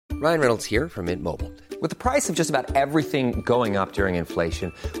Ryan Reynolds here from Mint Mobile. With the price of just about everything going up during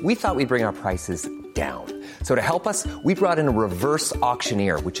inflation, we thought we'd bring our prices down. So to help us, we brought in a reverse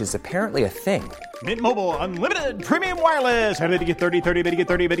auctioneer, which is apparently a thing. Mint Mobile Unlimited Premium Wireless. How to get 30, 30, bit to get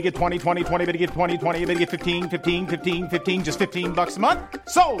 30, bit to get 20, 20, 20, bit to get 20, 20, bit to get 15, 15, 15, 15, just $15 a month?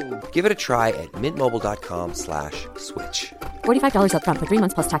 Sold! Give it a try at mintmobile.com/switch. $45 up front for 3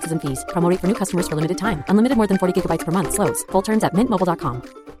 months plus taxes and fees. Promo rate for new customers for limited time. Unlimited more than 40 gigabytes per month. Slows full terms at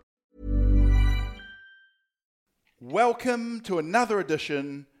mintmobile.com. Welcome to another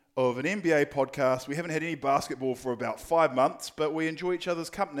edition of an NBA podcast. We haven't had any basketball for about 5 months, but we enjoy each other's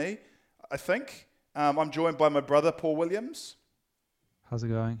company, I think. I'm joined by my brother, Paul Williams. How's it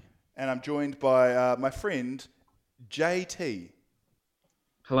going? And I'm joined by my friend, JT.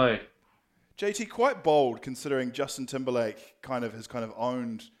 Hello. JT, quite bold considering Justin Timberlake has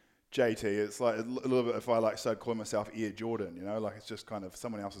owned JT. It's like a little bit if I started calling myself Air Jordan, it's just kind of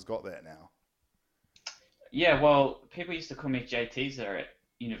someone else has got that now. Yeah, well, people used to call me JT there at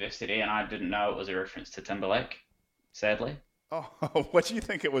university, and I didn't know it was a reference to Timberlake, sadly. Oh, what do you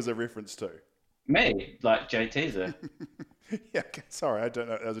think it was a reference to? Me, like JT there. Yeah, okay, sorry, I don't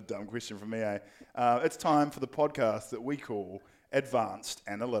know. That was a dumb question from me, eh? It's time for the podcast that we call Advanced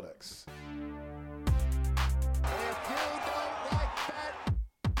Analytics.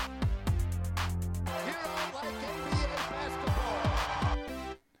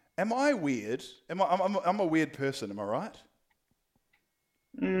 Am I weird? I'm a weird person, am I right?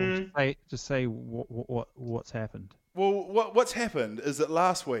 Just say what's happened. Well, what's happened is that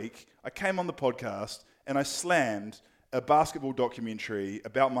last week I came on the podcast and I slammed a basketball documentary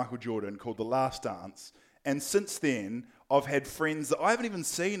about Michael Jordan called The Last Dance. And since then, I've had friends that I haven't even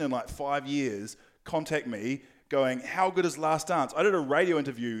seen in 5 years contact me going, how good is Last Dance? I did a radio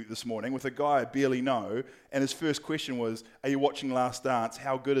interview this morning with a guy I barely know, and his first question was, are you watching Last Dance?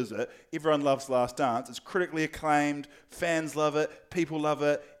 How good is it? Everyone loves Last Dance. It's critically acclaimed. Fans love it. People love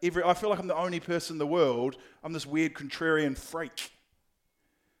it. I feel like I'm the only person in the world. I'm this weird contrarian freak.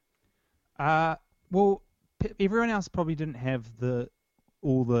 Well, everyone else probably didn't have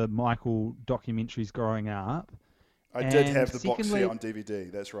all the Michael documentaries growing up. I did have the box set on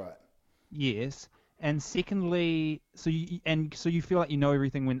DVD. That's right. Yes. And secondly, so you feel like you know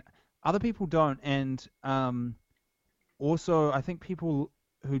everything when other people don't, and also I think people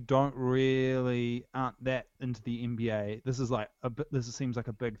who aren't that into the NBA, this seems like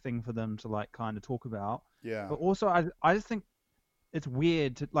a big thing for them to kind of talk about. Yeah. But also I just think it's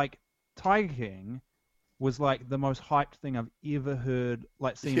weird to Tiger King was the most hyped thing I've ever heard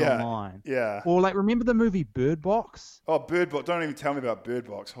seen online. Yeah. Or remember the movie Bird Box? Oh, Bird Box! Don't even tell me about Bird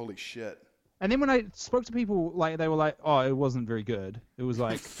Box. Holy shit. And then when I spoke to people, they were like, "Oh, it wasn't very good. It was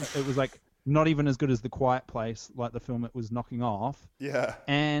not even as good as The Quiet Place, the film it was knocking off." Yeah.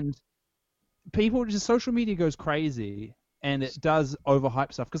 And social media goes crazy, and it does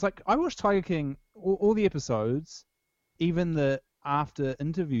overhype stuff. Because I watched Tiger King all the episodes, even the after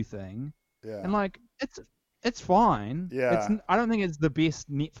interview thing. Yeah. And it's fine. Yeah. I don't think it's the best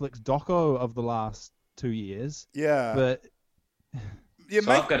Netflix doco of the last 2 years. Yeah. But. Yeah,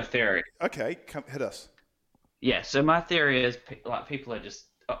 so I've got a theory. Okay, come hit us. Yeah, so my theory is people are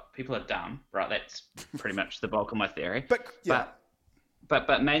dumb, right? That's pretty much the bulk of my theory. But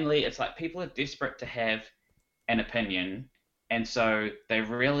mainly it's people are desperate to have an opinion, and so they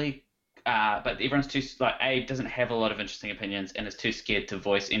really but everyone's too doesn't have a lot of interesting opinions and is too scared to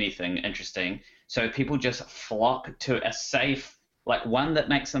voice anything interesting. So people just flock to a safe one that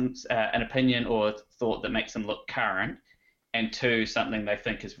makes them an opinion or thought that makes them look current. And two, something they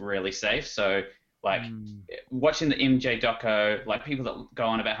think is really safe. So, watching the MJ doco, people that go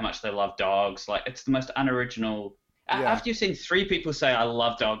on about how much they love dogs, it's the most unoriginal. Yeah. After you've seen 3 people say, I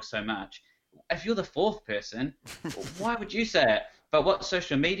love dogs so much, if you're the 4th person, why would you say it? But what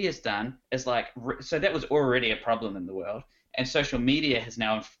social media's done is, so that was already a problem in the world. And social media has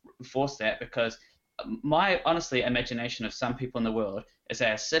now enforced that because my, honestly, imagination of some people in the world is they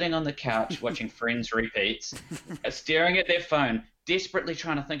are sitting on the couch watching Friends repeats, staring at their phone, desperately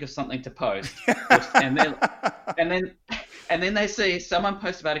trying to think of something to post, and then they see someone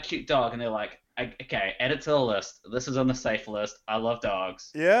post about a cute dog, and they're like, okay, add it to the list. This is on the safe list. I love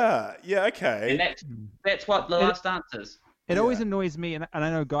dogs. Yeah, okay. And that's what The Last Dance is. It always annoys me, and I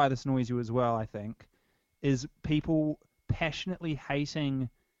know, Guy, this annoys you as well, I think, is people passionately hating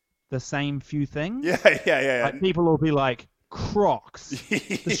the same few things. Yeah. People will be like, Crocs.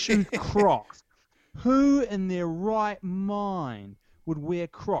 The shoe Crocs. Who in their right mind would wear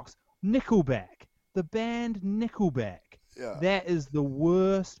Crocs? Nickelback. The band Nickelback. that is the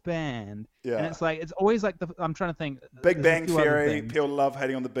worst band. Yeah. And it's like, it's always like I'm trying to think. Big Bang Theory. People love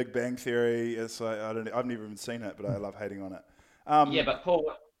hating on the Big Bang Theory. It's like, I've never even seen it, but I love hating on it. Yeah, but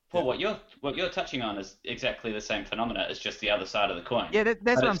Paul, what you're touching on is exactly the same phenomena. It's just the other side of the coin. Yeah,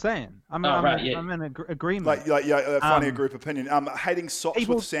 that's what I'm saying. I'm in agreement. Finding a group opinion. Hating socks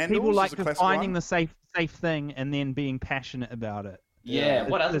with sandals. People like is a finding the safe thing and then being passionate about it. Yeah.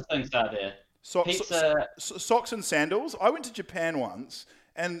 What other things are there? Socks and sandals. I went to Japan once,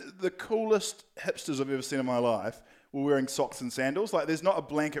 and the coolest hipsters I've ever seen in my life were wearing socks and sandals. Like, there's not a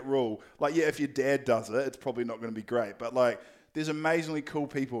blanket rule. Like, yeah, if your dad does it, it's probably not going to be great. But like, there's amazingly cool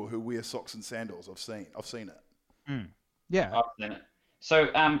people who wear socks and sandals. I've seen it. Yeah. I've seen it. So,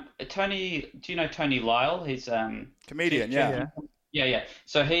 Tony, do you know Tony Lyle? He's comedian. Yeah.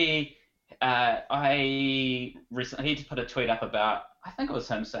 So he just put a tweet up about, I think it was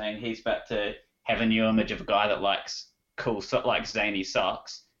him saying he's about to have a new image of a guy that likes cool, like zany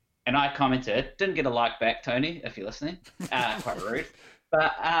socks. And I commented, didn't get a like back, Tony, if you're listening. Quite rude.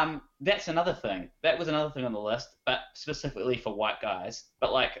 But that's another thing. That was another thing on the list, but specifically for white guys.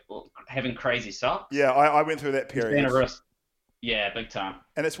 But like having crazy socks. Yeah, I went through that period. Yeah, big time.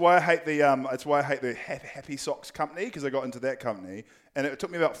 And it's why I hate the Happy Socks company, because I got into that company, and it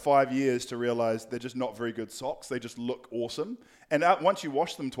took me about 5 years to realize they're just not very good socks. They just look awesome, and once you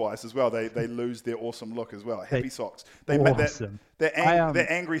wash them twice as well, they lose their awesome look as well. Happy Socks,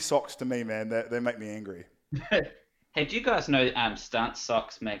 they're angry socks to me, man. They make me angry. Hey, do you guys know Stance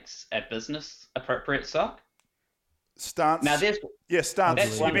Socks makes a business appropriate sock? Stance. Now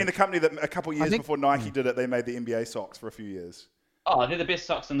Stance. You mean the company that a couple of years before Nike did it, they made the NBA socks for a few years. Oh, they're the best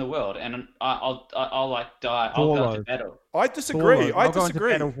socks in the world, and I'll like die. I'll go to battle. I disagree. I'll go into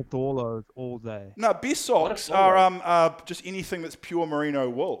battle for Dorlos all day. No, best socks are just anything that's pure merino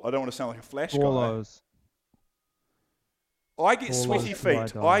wool. I don't want to sound like a flash guy. I get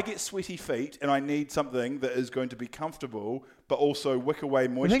sweaty feet, and I need something that is going to be comfortable, but also wick away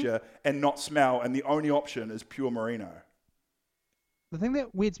moisture and not smell. And the only option is pure merino. The thing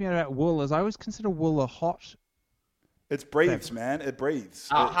that weirds me out about wool is I always consider wool a hot. It breathes, man. It breathes.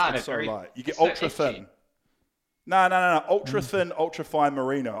 It's so light. You get so ultra thin. No. Ultra thin, ultra fine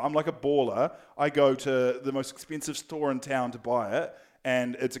merino. I'm like a baller. I go to the most expensive store in town to buy it,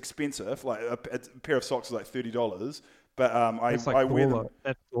 and it's expensive. Like a pair of socks is like $30. But I wear them.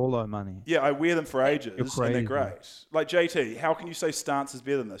 That's Dorlo money. Yeah, I wear them for ages, and they're great. Like, JT, how can you say Stance is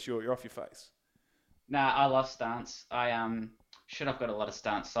better than this? You're off your face. Nah, I love Stance. I've got a lot of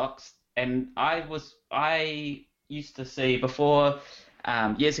Stance socks, and I used to see before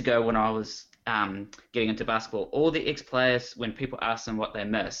years ago when I was getting into basketball, all the ex-players, when people asked them what they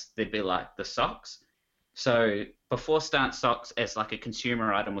miss, they'd be like the socks. So before Stance socks as like a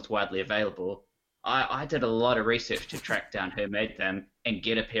consumer item was widely available, I did a lot of research to track down who made them and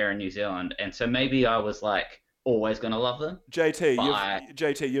get a pair in New Zealand. And so maybe I was like always going to love them.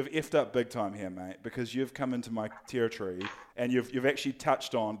 JT, you've effed up big time here, mate, because you've come into my territory and you've actually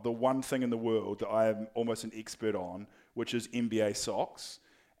touched on the one thing in the world that I am almost an expert on, which is NBA socks.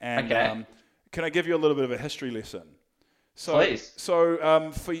 And can I give you a little bit of a history lesson? Please.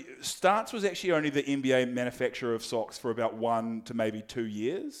 So Stance was actually only the NBA manufacturer of socks for about 1 to maybe 2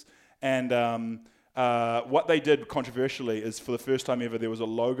 years. And what they did controversially is, for the first time ever, there was a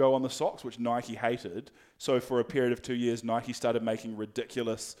logo on the socks, which Nike hated. So for a period of 2 years, Nike started making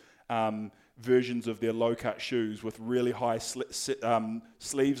ridiculous versions of their low-cut shoes with really high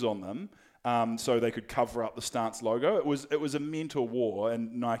sleeves on them, so they could cover up the Stance logo. It was a mental war,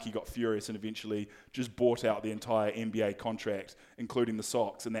 and Nike got furious and eventually just bought out the entire NBA contract, including the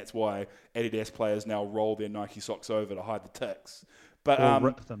socks, and that's why Adidas players now roll their Nike socks over to hide the ticks. But or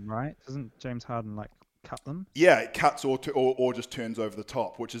rip them, right? Doesn't James Harden cut them? Yeah, it cuts or just turns over the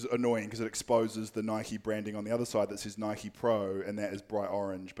top, which is annoying because it exposes the Nike branding on the other side that says Nike Pro, and that is bright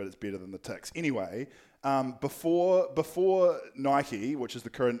orange, but it's better than the ticks. Anyway, before Nike, which is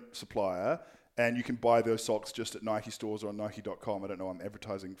the current supplier, and you can buy those socks just at Nike stores or on Nike.com. I don't know, I'm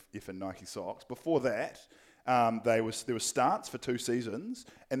advertising in Nike socks. Before that, there was Stance for 2 seasons,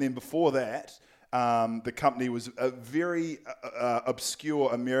 and then before that, the company was a very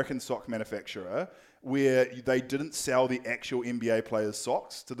obscure American sock manufacturer where they didn't sell the actual NBA players'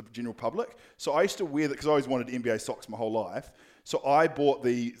 socks to the general public. So I used to wear that because I always wanted NBA socks my whole life. So I bought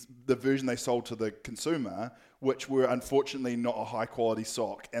the version they sold to the consumer, which were unfortunately not a high quality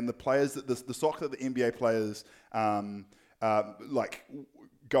sock. And the players that the sock that the NBA players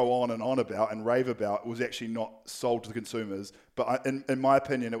go on and on about and rave about was actually not sold to the consumers. But in my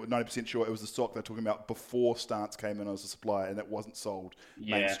opinion, it was 90% sure it was the sock they're talking about before Stance came in as a supplier, and it wasn't sold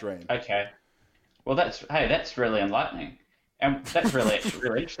mainstream. Okay. Well, that's really enlightening. And that's really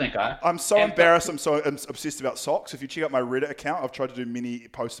interesting, guy. I'm so embarrassed. I'm so obsessed about socks. If you check out my Reddit account, I've tried to do many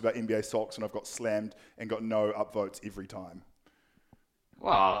posts about NBA socks, and I've got slammed and got no upvotes every time.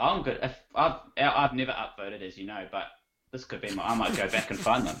 Well, I'm good. I've never upvoted, as you know, but this could be I might go back and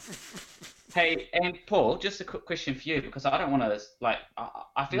find them. Hey, and Paul, just a quick question for you, because I don't want to,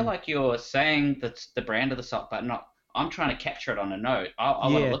 I feel like you're saying the brand of the sock, but not, I'm trying to capture it on a note. I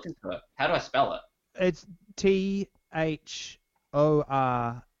want to look into it. How do I spell it? It's Thorlos.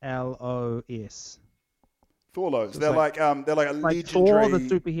 Thorlos. So they're like a legendary. Thor the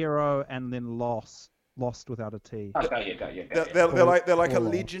superhero, and then lost without a T. Oh, got you. They're like a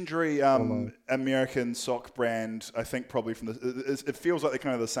legendary American sock brand. I think probably from it feels like they're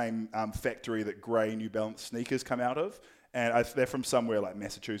kind of the same factory that grey New Balance sneakers come out of, and they're from somewhere like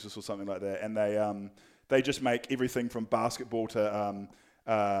Massachusetts or something like that. And they just make everything from basketball to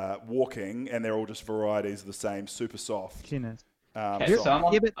walking, and they're all just varieties of the same, super soft. Tennis. But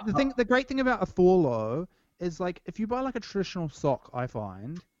the great thing about a Thorlo is, like, if you buy like a traditional sock, I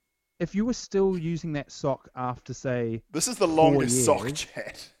find, if you were still using that sock after, say, this is the longest sock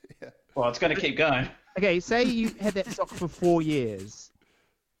chat. Yeah. Well, it's going to keep going. Okay, say you had that sock for 4 years,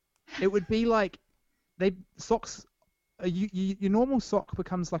 it would be like your normal sock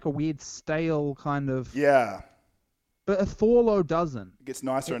becomes like a weird stale kind of. Yeah. But a Thorlo doesn't. It gets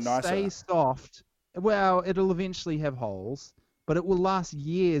nicer and nicer. It stays soft. Well, it'll eventually have holes, but it will last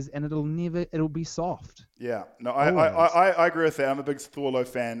years, and it'll be soft. Yeah. No, I agree with that. I'm a big Thorlo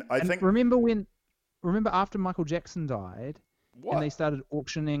fan. Remember after Michael Jackson died, and they started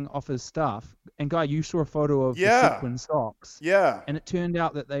auctioning off his stuff, and Guy, you saw a photo of the sequin socks. Yeah. And it turned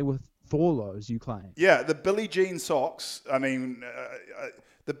out that they were Thorlos, you claim. Yeah, the Billie Jean socks,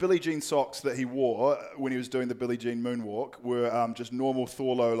 the Billie Jean socks that he wore when he was doing the Billie Jean moonwalk were just normal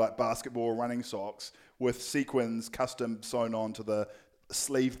Thorlo, like basketball running socks with sequins custom sewn onto the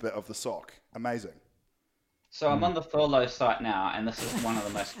sleeve bit of the sock. Amazing. So I'm on the Thorlo site now, and this is one of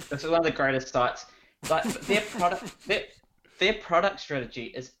the greatest sites. Like, their product strategy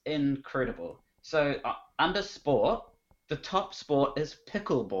is incredible. So under sport, the top sport is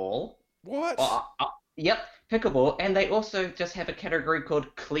pickleball. What? Yep, pickleball, and they also just have a category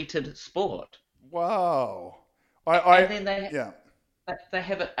called cleated sport. Wow. And then they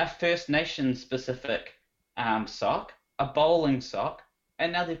have a First Nation specific sock, a bowling sock,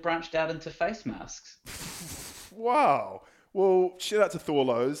 and now they've branched out into face masks. Wow. Well, shout out to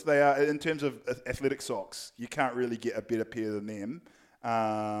Thorlos. They are, in terms of athletic socks, you can't really get a better pair than them.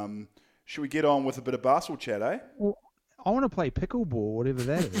 Should we get on with a bit of basketball chat, eh? Well, I want to play pickleball, whatever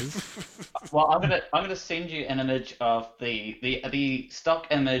that is. Well, I'm gonna send you an image of the stock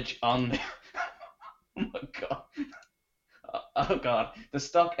image on the. Oh my god! Oh god! The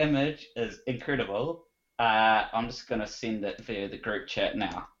stock image is incredible. I'm just gonna send it via the group chat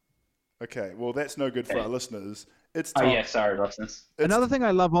now. Okay. Well, that's no good for our listeners. It's time. Oh yeah, sorry, listeners. Another thing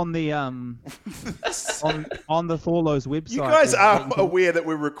I love on the on the Thorlos website. You guys are aware that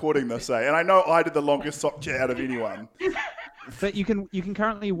we're recording this, eh? And I know I did the longest sock chat out of anyone. But you can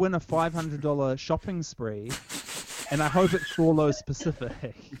currently win a $500 shopping spree, and I hope it's Thorlos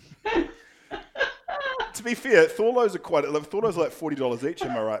specific. To be fair, Thorlos are like $40 each.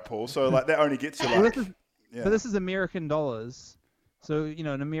 Am I right, Paul? So like that only gets you like. But this is American dollars, so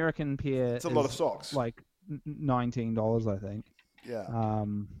an American pair. It's a lot of socks. Like $19, I think. Yeah.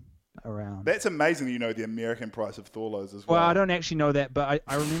 Around. That's amazing that you know the American price of Thorlos as well. Well, I don't actually know that, but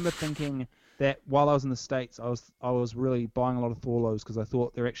I remember thinking that while I was in the States, I was really buying a lot of Thorlos because I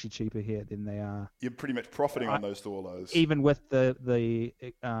thought they're actually cheaper here than they are. You're pretty much profiting on those Thorlos. Even with the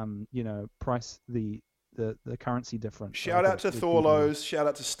price, the currency difference. Shout out to Thorlos, shout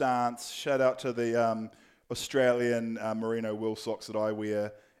out to Stance, shout out to the Australian merino wool socks that I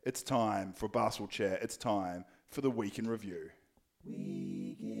wear. It's time for Basketball Chat. It's time for the Week in Review.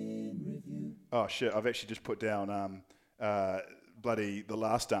 Oh shit! I've actually just put down bloody The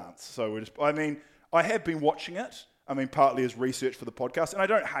Last Dance. So I have been watching it. Partly as research for the podcast, and I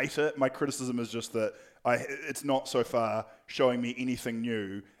don't hate it. My criticism is just that it's not so far showing me anything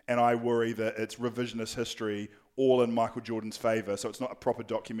new, and I worry that it's revisionist history all in Michael Jordan's favour. So it's not a proper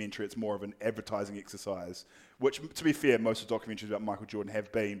documentary. It's more of an advertising exercise, which, to be fair, most of the documentaries about Michael Jordan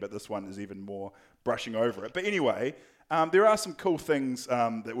have been, but this one is even more brushing over it. But anyway, there are some cool things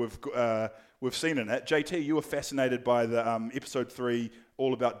that we've seen in it. JT, you were fascinated by the episode 3,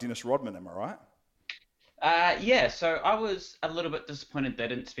 all about Dennis Rodman. Am I right? Yeah, so I was a little bit disappointed they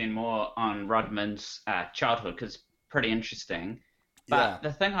didn't spend more on Rodman's childhood because it's pretty interesting. But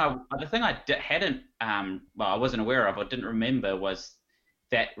the thing I hadn't, I wasn't aware of or didn't remember was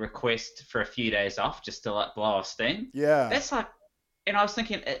that request for a few days off just to like blow off steam. Yeah. That's like, and I was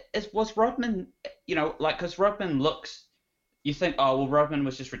thinking, was Rodman, like, because Rodman looks, you think, oh, well, Rodman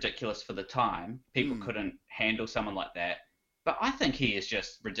was just ridiculous for the time. People couldn't handle someone like that. But I think he is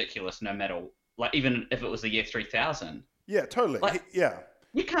just ridiculous no matter, like, even if it was the year 3000. Yeah, totally. Like, yeah.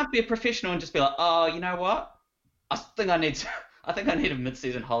 You can't be a professional and just be like, oh, you know what? I think I need a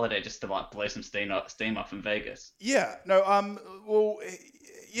mid-season holiday just to like blow some steam off in Vegas. Yeah, no, well,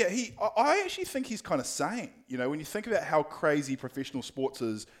 yeah, I actually think he's kind of sane. When you think about how crazy professional sports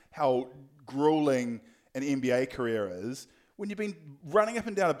is, how grueling an NBA career is, when you've been running up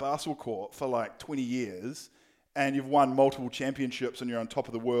and down a basketball court for like 20 years and you've won multiple championships and you're on top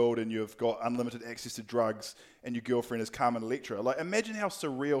of the world and you've got unlimited access to drugs and your girlfriend is Carmen Electra, like imagine how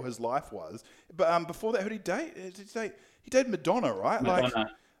surreal his life was. But before that, who did he date? He dated Madonna, right?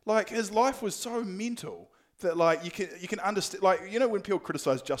 Madonna. Like his life was so mental that like you can understand, like, when people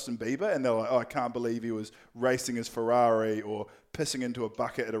criticize Justin Bieber and they're like, oh, I can't believe he was racing his Ferrari or pissing into a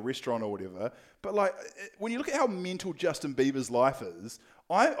bucket at a restaurant or whatever. But like when you look at how mental Justin Bieber's life is,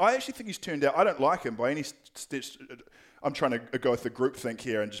 I actually think he's turned out. I don't like him by any stretch. I'm trying to go with the groupthink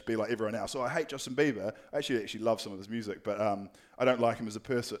here and just be like everyone else. So I hate Justin Bieber. I actually love some of his music, but I don't like him as a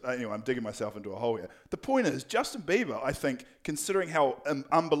person. Anyway, I'm digging myself into a hole here. The point is, Justin Bieber, I think, considering how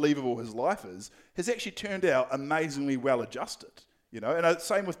unbelievable his life is, has actually turned out amazingly well adjusted. And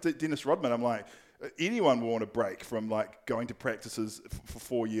same with Dennis Rodman. I'm like, anyone will want a break from like going to practices for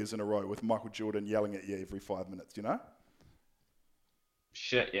 4 years in a row with Michael Jordan yelling at you every 5 minutes.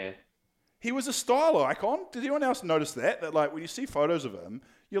 Shit, yeah. He was a style icon. Did anyone else notice that? That like when you see photos of him,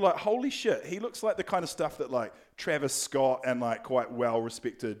 you're like, holy shit, he looks like the kind of stuff that like Travis Scott and like quite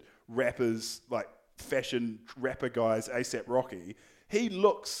well-respected rappers, like fashion rapper guys, A$AP Rocky, he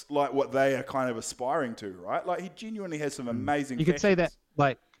looks like what they are kind of aspiring to, right? Like he genuinely has some amazing You could say that,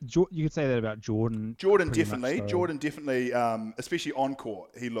 like, you could say that about Jordan. Jordan definitely, especially on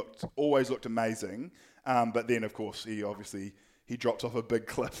court, he always looked amazing. But then, of course, he dropped off a big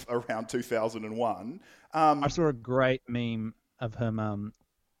cliff around 2001. I saw a great meme of him.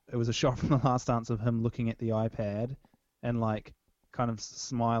 It was a shot from The Last Dance of him looking at the iPad and like kind of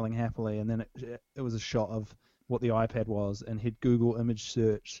smiling happily, and then it was a shot of what the iPad was, and he'd Google image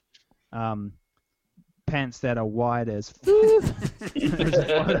search pants that are wide as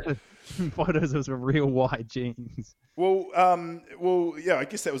photos of some real wide jeans. Well, yeah, I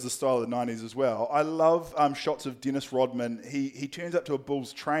guess that was the style of the 90s as well. I love shots of Dennis Rodman. He turns up to a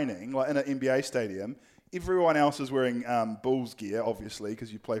Bulls training, like in an NBA stadium. Everyone else is wearing Bulls gear, obviously,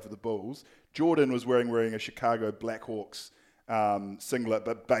 because you play for the Bulls. Jordan was wearing a Chicago Blackhawks singlet,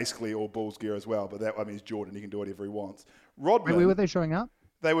 but basically all Bulls gear as well. But he's Jordan. He can do whatever he wants. Rodman. Where were they showing up?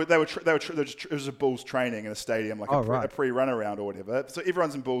 It was a Bulls training in a stadium, like a pre-run around or whatever. So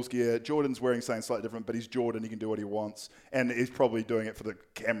everyone's in Bulls gear. Jordan's wearing something slightly different, but he's Jordan. He can do what he wants. And he's probably doing it for the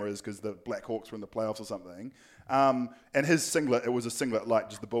cameras because the Blackhawks were in the playoffs or something. And his singlet, it was a singlet like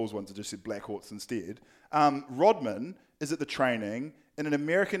just the Bulls ones. It just said Blackhawks instead. Rodman is at the training in an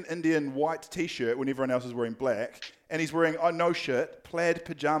American Indian white T-shirt when everyone else is wearing black. And he's wearing, plaid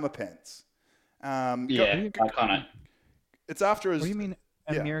pajama pants. Iconic. It's after his... What do you mean?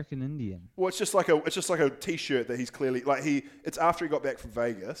 American Indian. Well, it's just like a T-shirt that he's clearly like it's after he got back from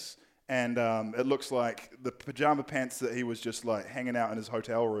Vegas, and it looks like the pajama pants that he was just like hanging out in his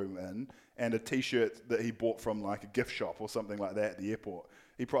hotel room in, and a T-shirt that he bought from like a gift shop or something like that at the airport.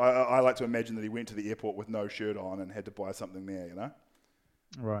 I like to imagine that he went to the airport with no shirt on and had to buy something there.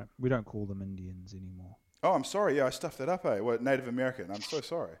 Right. We don't call them Indians anymore. Oh, I'm sorry. Yeah, I stuffed that up. What, Native American? I'm so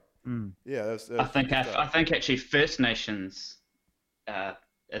sorry. Yeah, that's I think actually First Nations.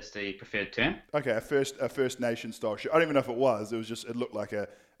 Is the preferred term. Okay, a First Nation style shirt. I don't even know if it was. It looked like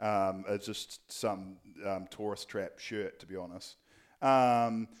just some tourist trap shirt, to be honest.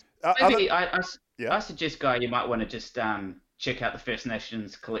 I suggest, Guy, you might want to just check out the First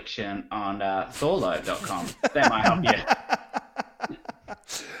Nations collection on Thorlo.com. That might help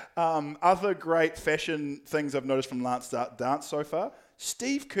you. Other great fashion things I've noticed from Last Dance so far.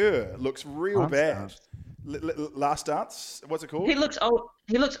 Steve Kerr looks real bad. Last Dance, what's it called? He looks old.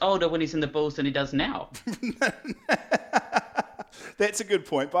 He looks older when he's in the Bulls than he does now. That's a good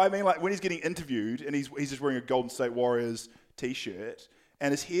point. But I mean, like when he's getting interviewed and he's just wearing a Golden State Warriors T-shirt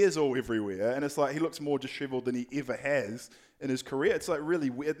and his hair's all everywhere, and it's like he looks more disheveled than he ever has in his career. It's like really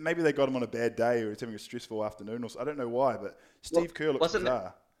weird. Maybe they got him on a bad day or he's having a stressful afternoon, or I don't know why. But Steve Kerr looks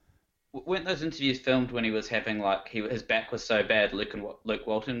bizarre. Weren't those interviews filmed when he was having like his back was so bad? Luke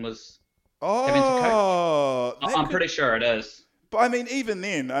Walton was having to coach. I'm pretty sure it is. But I mean, even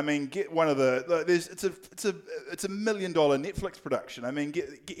then, I mean, get one of the it's a $1 million Netflix production. I mean,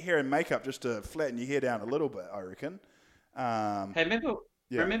 get hair and makeup just to flatten your hair down a little bit, I reckon. Hey,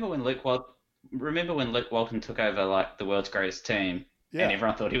 remember when Luke Walton took over like the world's greatest team, and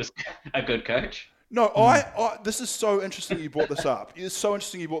everyone thought he was a good coach? No, this is so interesting you brought this up. It's so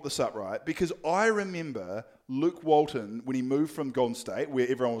interesting you brought this up, right? Because I remember Luke Walton, when he moved from Golden State, where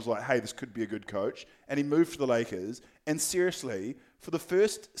everyone was like, hey, this could be a good coach, and he moved to the Lakers, and seriously, for the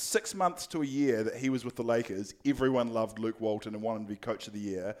first 6 months to a year that he was with the Lakers, everyone loved Luke Walton and wanted him to be coach of the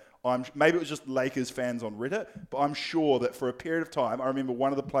year. Maybe it was just Lakers fans on Reddit, but I'm sure that for a period of time, I remember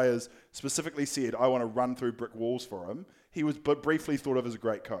one of the players specifically said, I want to run through brick walls for him. He was briefly thought of as a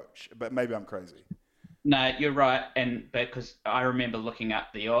great coach, but maybe I'm crazy. No, you're right, and because I remember looking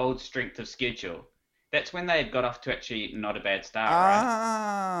up the old strength of schedule. That's when they got off to actually not a bad start,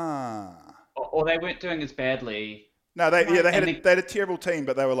 right? Or they weren't doing as badly. No, they had a terrible team,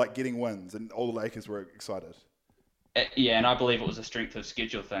 but they were like getting wins, and all the Lakers were excited. Yeah, and I believe it was a strength of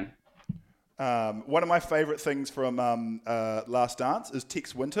schedule thing. One of my favorite things from Last Dance is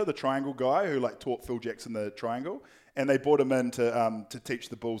Tex Winter, the triangle guy who like taught Phil Jackson the triangle, and they brought him in to teach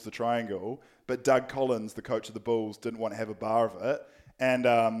the Bulls the triangle. But Doug Collins, the coach of the Bulls, didn't want to have a bar of it,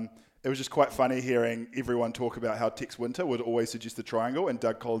 and it was just quite funny hearing everyone talk about how Tex Winter would always suggest the triangle, and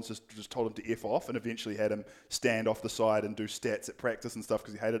Doug Collins just told him to F off, and eventually had him stand off the side and do stats at practice and stuff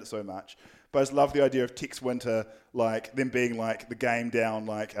because he hated it so much. But I just love the idea of Tex Winter, like them being like the game down,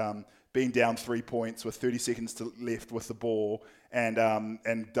 like being down 3 points with 30 seconds left with the ball, and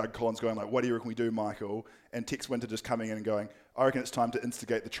Doug Collins going like, "What do you reckon we do, Michael?" And Tex Winter just coming in and going, "I reckon it's time to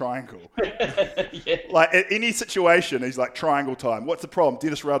instigate the triangle." Yeah. Like at any situation, he's like, "Triangle time. What's the problem?"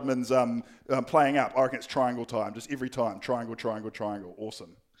 Dennis Rodman's playing up. I reckon it's triangle time. Just every time, triangle, triangle, triangle.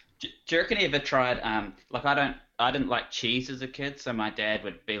 Awesome. Do you reckon he ever tried? Like I didn't like cheese as a kid, so my dad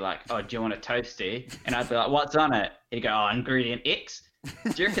would be like, "Oh, do you want a toasty?" And I'd be like, "What's on it?" He'd go, "Oh, ingredient X."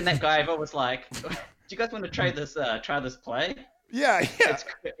 Do you reckon that guy ever was like, "Do you guys want to try this play?" Yeah.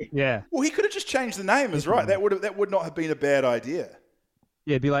 Yeah. Well, he could have just changed the name, is right. That would not have been a bad idea.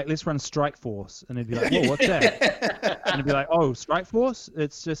 Yeah, it'd be like, let's run Strike Force, and it'd be like, whoa, what's that? And it'd be like, oh, Strike Force?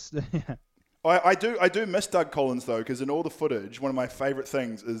 It's just. I do miss Doug Collins though, because in all the footage, one of my favorite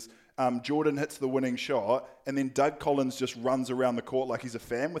things is Jordan hits the winning shot, and then Doug Collins just runs around the court like he's a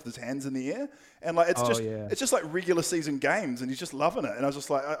fan with his hands in the air, and like it's just like regular season games, and he's just loving it. And I was just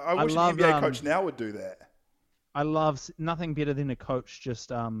like, I wish an NBA coach now would do that. I love nothing better than a coach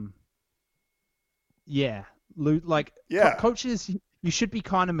just coaches, you should be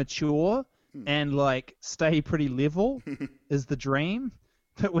kind of mature and like stay pretty level is the dream.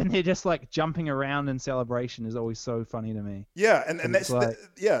 But when they're just like jumping around in celebration is always so funny to me. Yeah, and that's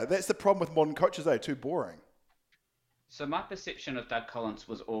that's the problem with modern coaches. They're too boring. So my perception of Doug Collins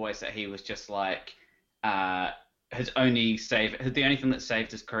was always that he was just like the only thing that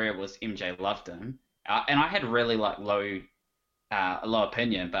saved his career was MJ loved him. And I had really like low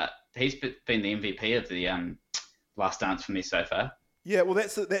opinion, but he's been the MVP of the Last Dance for me so far. Yeah, well,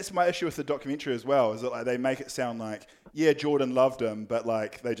 that's my issue with the documentary as well. Is that like they make it sound like Jordan loved him, but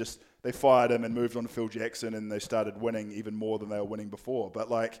like they fired him and moved on to Phil Jackson, and they started winning even more than they were winning before. But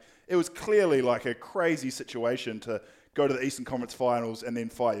like it was clearly like a crazy situation to go to the Eastern Conference Finals and then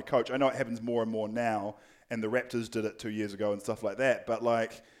fire your coach. I know it happens more and more now, and the Raptors did it 2 years ago and stuff like that. But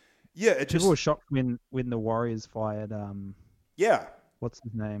like. Yeah, people were shocked when the Warriors fired. What's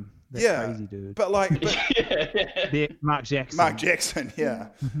his name? That crazy dude. But Mark Jackson. Mark Jackson, yeah.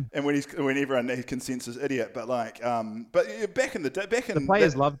 And when everyone he consensus idiot, but like, but back in the day, the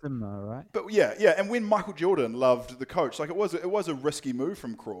players loved him though, right? But yeah, and when Michael Jordan loved the coach, like it was a risky move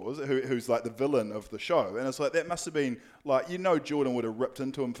from Cross, who's like the villain of the show, and it's like that must have been like Jordan would have ripped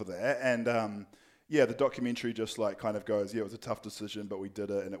into him for that, and. Yeah, the documentary just like kind of goes, it was a tough decision, but we did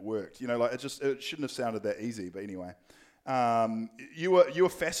it and it worked. Like it shouldn't have sounded that easy. But anyway, you were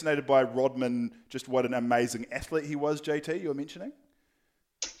fascinated by Rodman, just what an amazing athlete he was, JT. You were mentioning.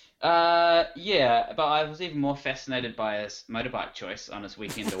 Yeah, but I was even more fascinated by his motorbike choice on his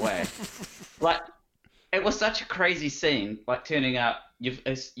weekend away. Like, it was such a crazy scene. Like turning up, you've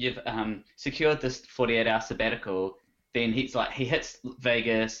secured this 48-hour sabbatical. Then he hits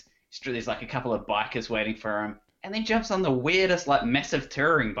Vegas. There's like a couple of bikers waiting for him, and then jumps on the weirdest, like massive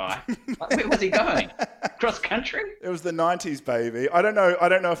touring bike. Like, where was he going? Cross country? It was the 90s, baby. I don't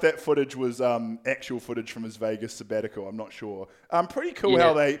know if that footage was actual footage from his Vegas sabbatical. I'm not sure. Pretty cool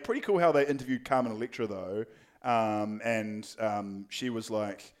how they interviewed Carmen Electra though, and she was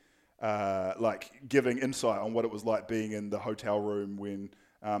like giving insight on what it was like being in the hotel room when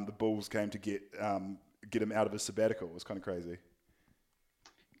the Bulls came to get him out of his sabbatical. It was kind of crazy.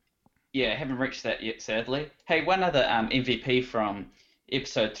 Yeah, haven't reached that yet, sadly. Hey, one other MVP from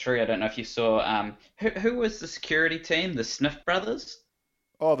episode 3. I don't know if you saw. Who was the security team? The Sniff Brothers.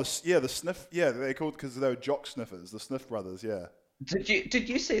 Oh, the Sniff. Yeah, they're called because they were jock sniffers. The Sniff brothers. Yeah. Did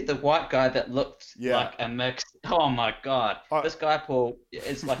you see the white guy that looked Yeah. like a mix? Oh my God, I- this guy Paul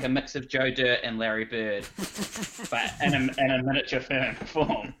is like a mix of Joe Dirt and Larry Bird, but in a miniature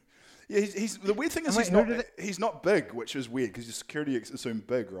form. Yeah, he's the weird thing is he's not big, which is weird because your security assume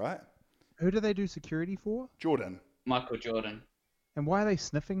big, right? Who do they do security for? Jordan. Michael Jordan. And why are they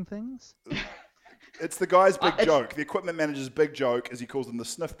sniffing things? It's the guy's big joke. The equipment manager's big joke, as he calls them, the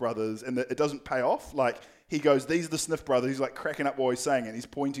Sniff brothers, and it doesn't pay off. Like, he goes, these are the Sniff brothers. He's like cracking up while he's saying it. He's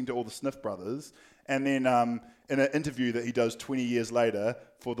pointing to all the Sniff brothers. And then in an interview that he does 20 years later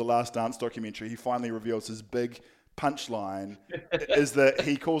for the Last Dance documentary, he finally reveals his big punchline is that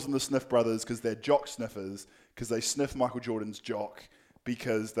he calls them the Sniff brothers because they're jock sniffers, because they sniff Michael Jordan's jock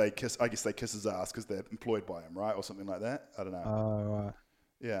because they kiss his ass because they're employed by him, right? Or something like that. I don't know. Oh, right.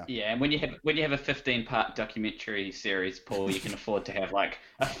 Yeah. Yeah, and when you have a 15-part documentary series, Paul, you can afford to have like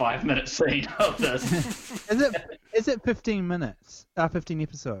a 5-minute scene of this. Is it 15 minutes? 15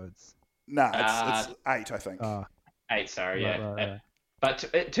 episodes? Nah, it's 8, I think. 8, sorry, yeah. Right.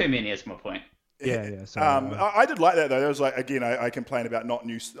 But too many is my point. Yeah. Sorry, I did like that though. There was like, again, I complain about not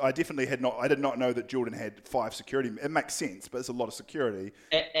new. I did not know that Jordan had 5 security. It makes sense, but it's a lot of security.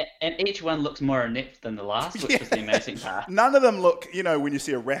 And each one looks more inept than the last, which was the amazing part. None of them look, when you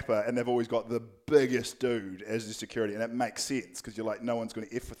see a rapper and they've always got the biggest dude as the security, and it makes sense because you're like, no one's going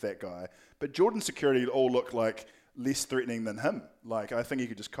to F with that guy. But Jordan's security all look like less threatening than him. Like, I think he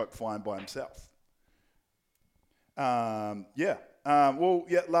could just cope fine by himself. Last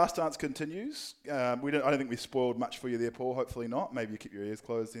Dance continues. I don't think we spoiled much for you there, Paul. Hopefully not. Maybe you keep your ears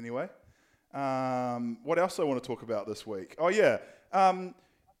closed anyway. What else do I want to talk about this week? Oh, yeah.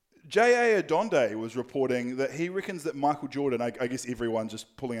 J.A. Adonde was reporting that he reckons that Michael Jordan, I guess everyone's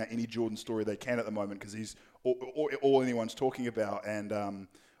just pulling out any Jordan story they can at the moment because he's all anyone's talking about, and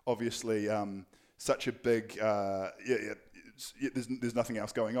obviously such a big, there's nothing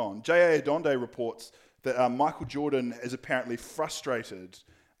else going on. J.A. Adonde reports that Michael Jordan is apparently frustrated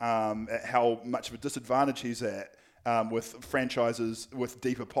at how much of a disadvantage he's at with franchises with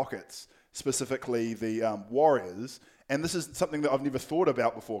deeper pockets, specifically the Warriors. And this is something that I've never thought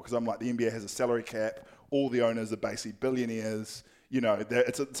about before because I'm like, the NBA has a salary cap. All the owners are basically billionaires.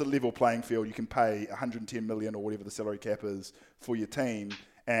 It's a level playing field. You can pay $110 million or whatever the salary cap is for your team,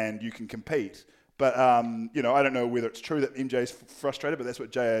 and you can compete. But, I don't know whether it's true that MJ's frustrated, but that's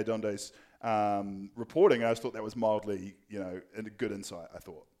what J.A. Adonde's reporting, and I just thought that was mildly, a good insight, I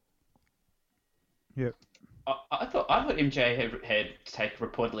thought. Yep. I thought MJ had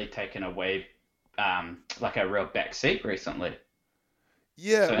reportedly taken away like a real back seat recently.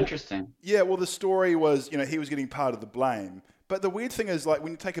 Yeah. So interesting. Yeah, well, the story was, he was getting part of the blame. But the weird thing is, like,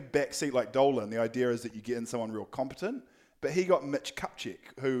 when you take a back seat like Dolan, the idea is that you get in someone real competent. But he got Mitch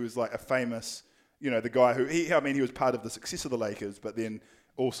Kupchak, who was like a famous, the guy who, he was part of the success of the Lakers, but then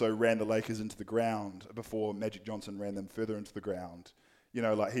also ran the Lakers into the ground before Magic Johnson ran them further into the ground.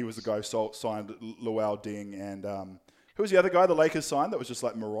 He was the guy who signed Luol Deng, and who was the other guy the Lakers signed that was just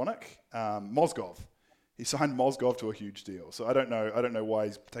like moronic? Mozgov. He signed Mozgov to a huge deal. So I don't know why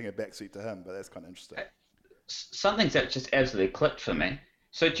he's taking a backseat to him, but that's kind of interesting. Something that just absolutely clicked for me.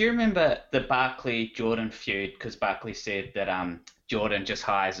 So do you remember the Barkley-Jordan feud? Because Barkley said that Jordan just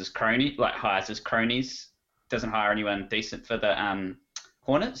hires his cronies, doesn't hire anyone decent for the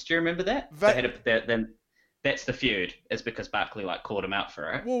Hornets. Do you remember that? That's the feud. It's because Barkley called him out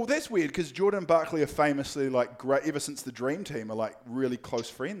for it. Well, that's weird because Jordan and Barkley are famously great ever since the Dream Team are really close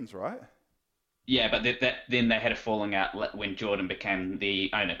friends, right? Yeah, but then they had a falling out when Jordan became the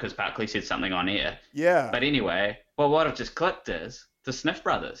owner because Barkley said something on air. Yeah. But anyway, what I've just clicked is the Sniff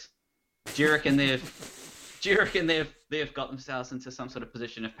brothers. Do you reckon they've got themselves into some sort of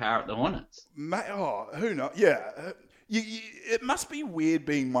position of power at the Hornets? Who knows? Yeah. It must be weird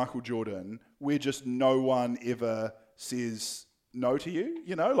being Michael Jordan, where just no one ever says no to you.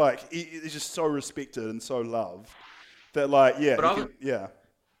 He's just so respected and so loved that,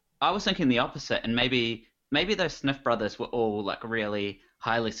 I was thinking the opposite, and maybe those Sniff brothers were all really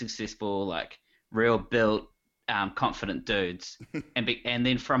highly successful, real built, confident dudes, and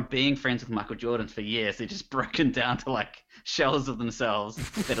then from being friends with Michael Jordan for years, they're just broken down to shells of themselves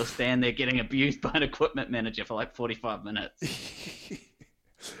that'll stand there getting abused by an equipment manager for 45 minutes.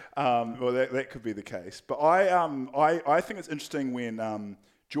 Well, that could be the case, but I think it's interesting when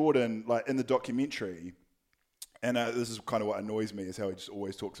Jordan, in the documentary, and this is kind of what annoys me, is how he just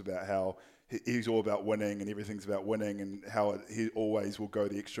always talks about how he's all about winning and everything's about winning and how he always will go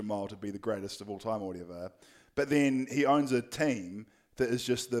the extra mile to be the greatest of all time or whatever. But then he owns a team that is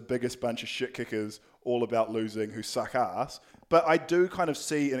just the biggest bunch of shit kickers, all about losing, who suck ass. But I do kind of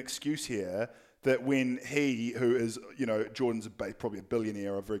see an excuse here that when he, who is, Jordan's probably a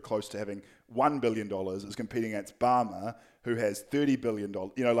billionaire or very close to having $1 billion, is competing against Barmer, who has $30 billion,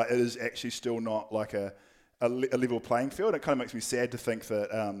 it is actually still not like a level playing field. It kind of makes me sad to think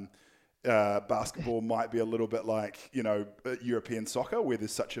that basketball might be a little bit like, European soccer, where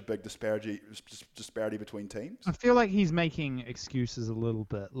there's such a big disparity between teams. I feel like he's making excuses a little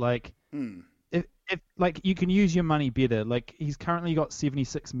bit. Like, if like you can use your money better. Like, he's currently got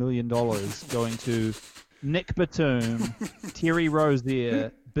 $76 million going to Nick Batum, Terry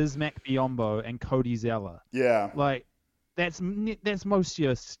Rozier, Bismack Biyombo, and Cody Zeller. Yeah. Like, that's most of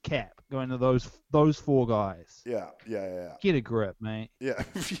your cap going to those four guys. Yeah. Get a grip, mate. Yeah,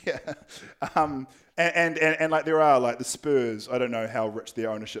 yeah. And like there are like the Spurs. I don't know how rich their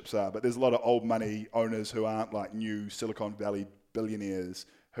ownerships are, but there's a lot of old money owners who aren't like new Silicon Valley billionaires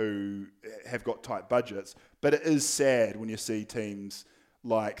who have got tight budgets. But it is sad when you see teams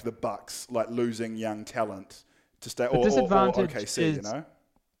like the Bucks like losing young talent to stay. Or OKC,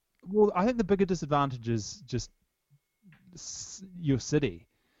 Well, I think the bigger disadvantage is just your city.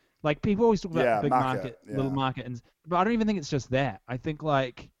 Like, people always talk about big market, little market, but I don't even think it's just that. I think,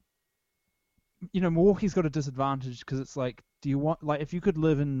 like, Milwaukee's got a disadvantage because it's like, do you want, like, if you could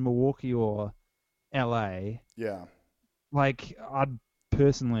live in Milwaukee or LA, like, I'd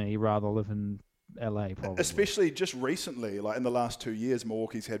personally rather live in LA, probably. Especially just recently, like in the last 2 years,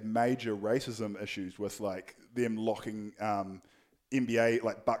 Milwaukee's had major racism issues with, like, them locking NBA,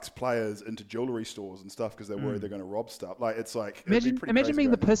 like, Bucks players into jewelry stores and stuff because they're worried they're going to rob stuff. Like, it's like, imagine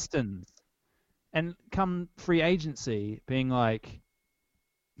being the Pistons and come free agency being like,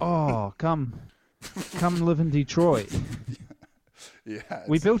 oh, come live in Detroit. Yeah,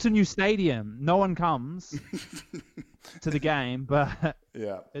 we built a new stadium. No one comes to the game, but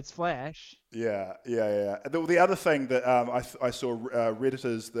it's flash. Yeah. The other thing that I saw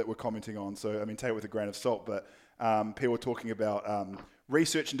Redditors that were commenting on, so, I mean, take it with a grain of salt, but people were talking about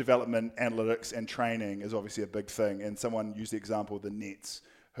research and development, analytics, and training is obviously a big thing. And someone used the example of the Nets,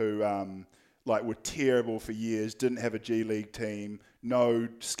 who were terrible for years, didn't have a G League team, no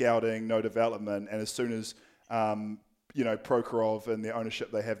scouting, no development. And as soon as Prokhorov and the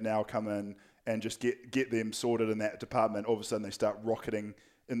ownership they have now come in and just get them sorted in that department, all of a sudden they start rocketing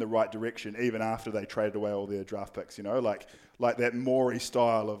in the right direction, even after they traded away all their draft picks, like that Morey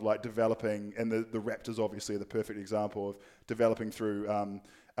style of like developing, and the Raptors obviously are the perfect example of developing through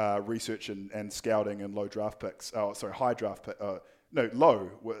research and scouting and low draft picks. Oh, sorry, high draft pick.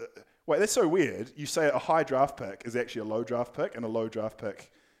 Low. Wait, that's so weird. You say a high draft pick is actually a low draft pick, and a low draft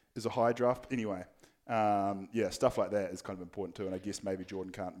pick is a high draft. Anyway, stuff like that is kind of important too, and I guess maybe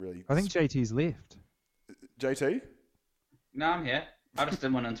Jordan can't really... I think JT's left. JT? No, I'm here. I just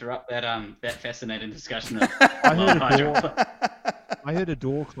didn't want to interrupt that fascinating discussion. I heard a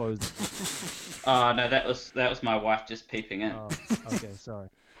door close. Oh no, that was my wife just peeping in. Oh, okay, sorry.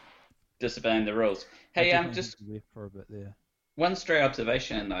 Disobeying the rules. Hey, just left for a bit there. One stray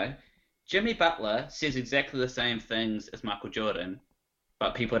observation though. Jimmy Butler says exactly the same things as Michael Jordan,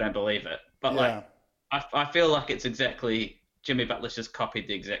 but people don't believe it. But I feel like it's exactly Jimmy Butler's just copied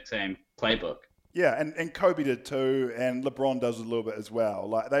the exact same playbook. Yeah, and Kobe did too, and LeBron does a little bit as well.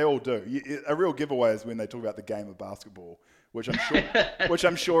 Like, they all do. A real giveaway is when they talk about the game of basketball, which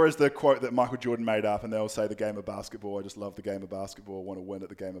I'm sure is the quote that Michael Jordan made up, and they'll say the game of basketball. I just love the game of basketball. I want to win at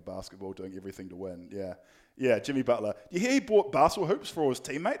the game of basketball, doing everything to win. Yeah. Jimmy Butler. You hear he bought basketball hoops for all his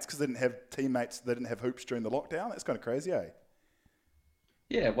teammates because they didn't have teammates. They didn't have hoops during the lockdown. That's kind of crazy, eh?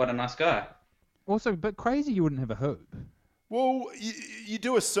 Yeah, what a nice guy. Also, but crazy you wouldn't have a hoop. Well, you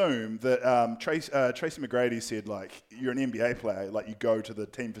do assume that Tracy McGrady said, like, you're an NBA player, like, you go to the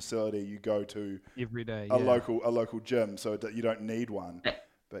team facility, you go to every day, a local gym, so that you don't need one.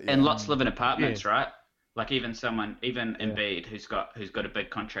 But, and lots live in apartments, right? Like, even Embiid, who's got a big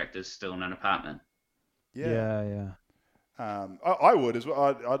contract, is still in an apartment. Yeah. I would as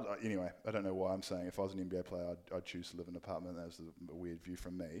well. Anyway, I don't know why I'm saying if I was an NBA player, I'd choose to live in an apartment. That's a weird view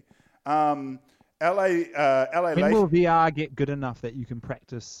from me. LA. When will VR get good enough that you can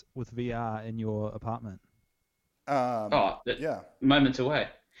practice with VR in your apartment? Moments away.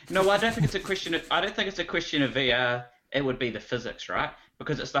 No, I don't think it's a question of VR. It would be the physics, right?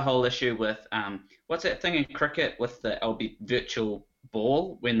 Because it's the whole issue with what's that thing in cricket with the virtual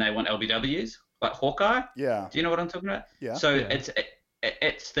ball when they want LBWs, like Hawkeye. Yeah. Do you know what I'm talking about? Yeah. So it's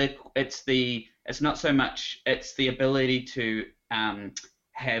not so much. It's the ability to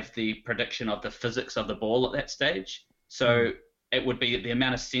have the prediction of the physics of the ball at that stage. So it would be the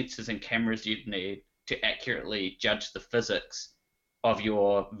amount of sensors and cameras you'd need to accurately judge the physics of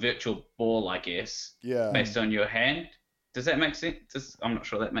your virtual ball, I guess, based on your hand. Does that make sense? I'm not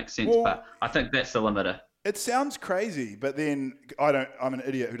sure that makes sense, but I think that's the limiter. It sounds crazy, but then I'm an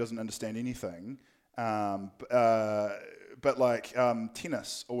idiot who doesn't understand anything. But like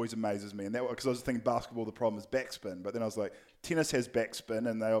tennis always amazes me, and that because I was thinking basketball, the problem is backspin, but then I was like, tennis has backspin,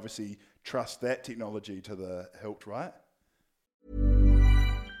 and they obviously trust that technology to the hilt, right?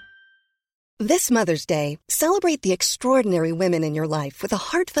 This Mother's Day, celebrate the extraordinary women in your life with a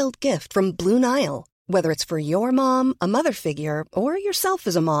heartfelt gift from Blue Nile. Whether it's for your mom, a mother figure, or yourself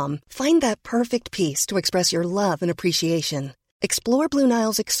as a mom, find that perfect piece to express your love and appreciation. Explore Blue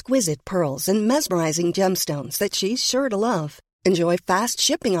Nile's exquisite pearls and mesmerizing gemstones that she's sure to love. Enjoy fast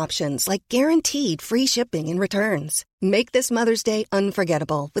shipping options like guaranteed free shipping and returns. Make this Mother's Day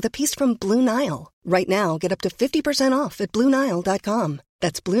unforgettable with a piece from Blue Nile. Right now, get up to 50% off at BlueNile.com.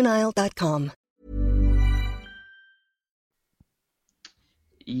 That's BlueNile.com.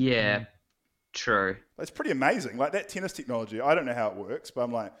 Yeah, true. It's pretty amazing. Like that tennis technology, I don't know how it works, but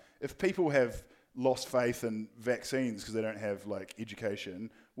I'm like, if people have lost faith in vaccines because they don't have like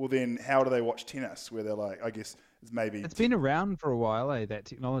education, well then how do they watch tennis where they're like, I guess it's been around for a while, that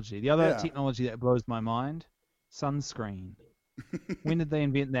technology. The other technology that blows my mind, sunscreen. When did they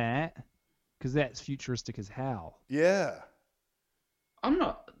invent that? Because that's futuristic as hell. Yeah. I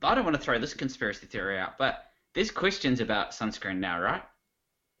don't want to throw this conspiracy theory out, but there's questions about sunscreen now, right?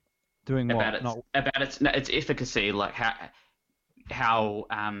 Doing what? About its efficacy, like how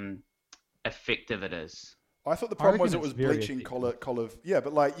effective it is. I thought the problem was it was bleaching color. Yeah,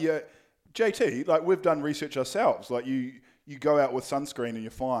 but like JT, like we've done research ourselves. Like you go out with sunscreen and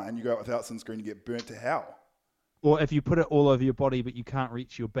you're fine. You go out without sunscreen, you get burnt to hell. Or if you put it all over your body, but you can't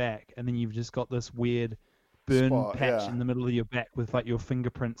reach your back, and then you've just got this weird burn patch in the middle of your back with like your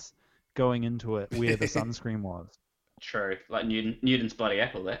fingerprints going into it where the sunscreen was. True, like Newton's bloody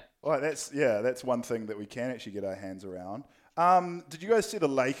apple there. Well, that's one thing that we can actually get our hands around. Did you guys see the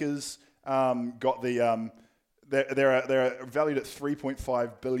Lakers got the they're valued at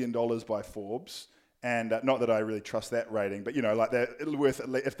 $3.5 billion by Forbes, and not that I really trust that rating, but like they're worth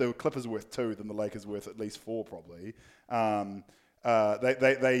if the Clippers are worth 2, then the Lakers are worth at least 4 probably.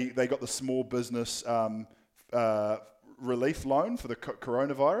 They got the small business relief loan for the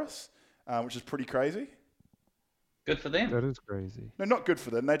coronavirus, which is pretty crazy. Good for them. That is crazy. No, not good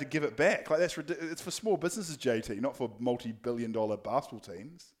for them. They had to give it back. Like that's ridiculous. It's for small businesses, JT, not for multi-billion-dollar basketball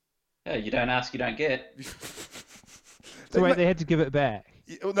teams. Yeah, you don't ask, you don't get. They had to give it back.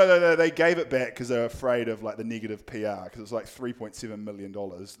 No. They gave it back because they're afraid of like the negative PR because it's like $3.7 million.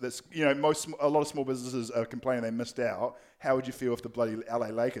 That's a lot of small businesses are complaining they missed out. How would you feel if the bloody LA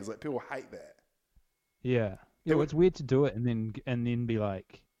Lakers? Like people hate that. Yeah. Well, it's weird to do it and then be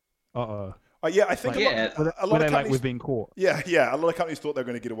like, uh-oh. Yeah, I think a lot of companies we've been caught. Yeah. A lot of companies thought they were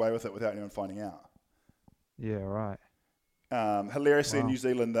going to get away with it without anyone finding out. Yeah, right. Hilariously, in New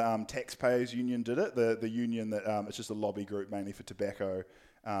Zealand, the Taxpayers Union did it. The union that it's just a lobby group mainly for tobacco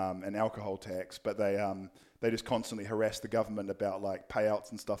and alcohol tax, but they just constantly harass the government about like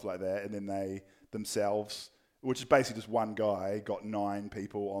payouts and stuff like that, and then they themselves, which is basically just one guy, got 9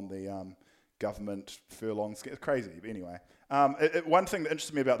 people on the government furlong scheme. It's crazy, but anyway. One thing that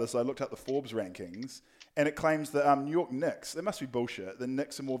interested me about this, I looked up the Forbes rankings, and it claims that New York Knicks, that must be bullshit, the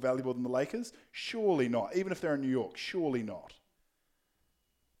Knicks are more valuable than the Lakers? Surely not. Even if they're in New York, surely not.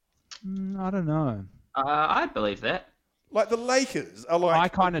 I don't know. I believe that. Like the Lakers are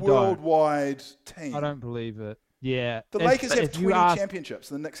like a worldwide team. I don't believe it. Yeah. The Lakers have 20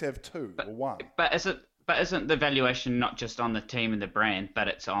 championships, and the Knicks have 2 or 1. But isn't the valuation not just on the team and the brand, but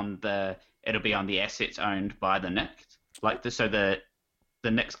it'll be on the assets owned by the Knicks? Like so the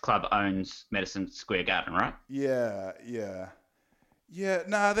Knicks club owns Madison Square Garden, right? Yeah.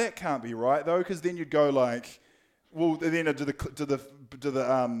 Nah, that can't be right though, because then you'd go like, well, then do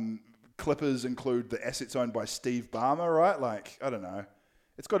the Clippers include the assets owned by Steve Ballmer, right? Like, I don't know.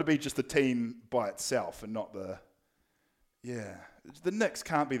 It's got to be just the team by itself and not the. Yeah, the Knicks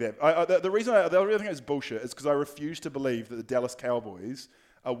can't be that. The reason I think it's bullshit is because I refuse to believe that the Dallas Cowboys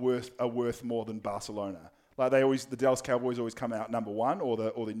are worth more than Barcelona. Like the Dallas Cowboys always come out number 1, or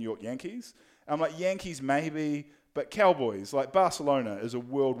the New York Yankees. I'm like, Yankees maybe, but Cowboys, like Barcelona is a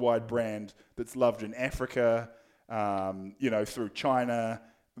worldwide brand that's loved in Africa, through China,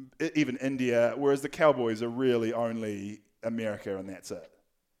 even India, whereas the Cowboys are really only America and that's it.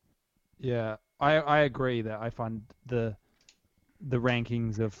 Yeah, I agree that I find the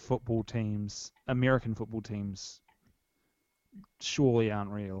rankings of football teams, American football teams, surely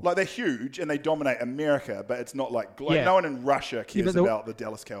aren't real. Like, they're huge and they dominate America, but it's not like no one in Russia cares about the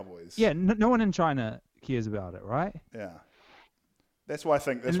Dallas Cowboys. Yeah, no one in China cares about it, right? Yeah. That's why I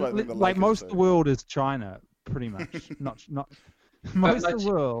think the like Lakers most of the world is China, pretty much. not most of the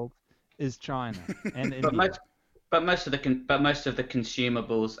world is China and India. But most of the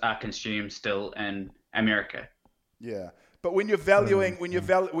consumables are consumed still in America. Yeah, but when you're valuing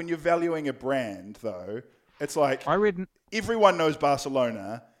a brand, though, it's like everyone knows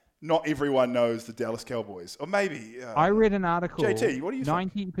Barcelona, not everyone knows the Dallas Cowboys, or maybe. I read an article. JT, what do you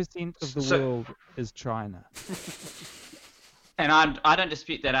think? 90% of the world is China. And I don't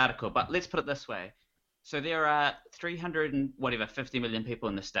dispute that article, but let's put it this way: so there are 50 million people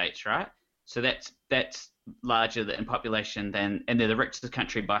in the States, right? So that's larger in population and they're the richest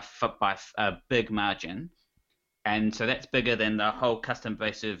country by a big margin, and so that's bigger than the whole customer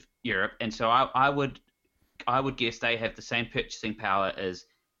base of Europe. And so I would guess they have the same purchasing power as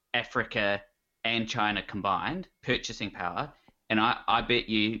Africa and China combined, purchasing power. And I bet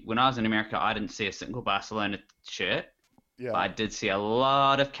you, when I was in America, I didn't see a single Barcelona shirt. Yeah, but I did see a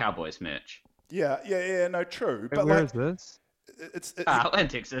lot of Cowboys merch. Yeah, no, true. But where is this? In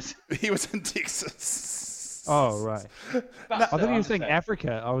Texas. He was in Texas. Oh, right. I thought you were saying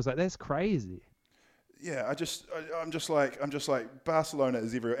Africa. I was like, that's crazy. Yeah, I'm just like Barcelona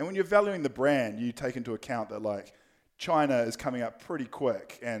is everywhere. And when you're valuing the brand, you take into account that like China is coming up pretty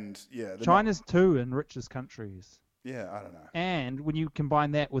quick, and China's two in richest countries. Yeah, I don't know. And when you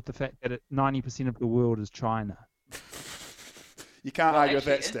combine that with the fact that 90% of the world is China, you can't argue with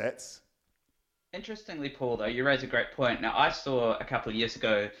that stats. Interestingly, Paul, though, you raise a great point. Now, I saw a couple of years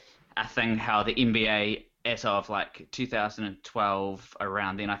ago a thing how the NBA, as of like 2012,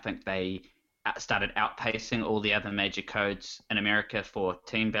 around then, I think they started outpacing all the other major codes in America for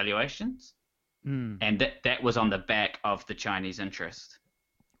team valuations. And that was on the back of the Chinese interest.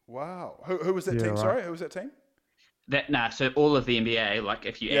 Wow. Who was that team? Right. Sorry, who was that team? So all of the NBA, like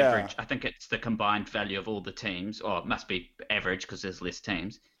if you average, I think it's the combined value of all the teams, or it must be average because there's less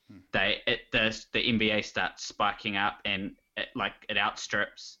teams. The NBA starts spiking up, and it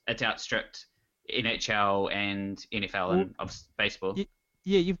outstripped NHL and NFL and baseball.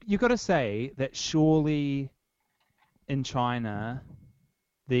 You've got to say that surely in China,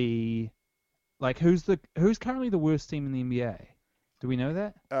 who's currently the worst team in the NBA? Do we know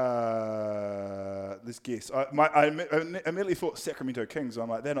that? Let's guess. I immediately thought Sacramento Kings. I'm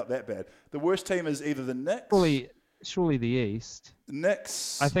like, they're not that bad. The worst team is either the Knicks. Surely the East.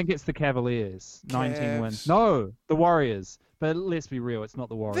 Knicks. I think it's the Cavaliers. 19 wins. No, the Warriors. But let's be real, it's not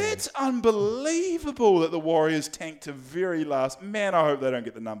the Warriors. That's unbelievable that the Warriors tanked to very last. Man, I hope they don't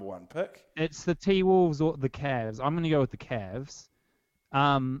get the number one pick. It's the T-Wolves or the Cavs. I'm going to go with the Cavs.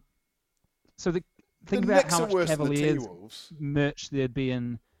 Think about how much Cavaliers merch there'd be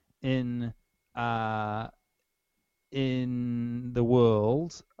in the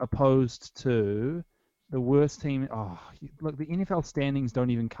world opposed to the worst team. Oh, look, the NFL standings don't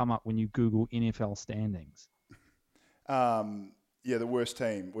even come up when you Google NFL standings. The worst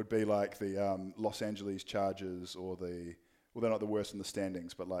team would be like the Los Angeles Chargers, or they're not the worst in the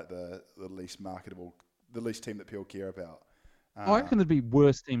standings, but like the least marketable, the least team that people care about. I reckon there'd be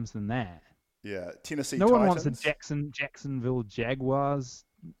worse teams than that. Yeah, Tennessee No Titans. one wants a Jacksonville Jaguars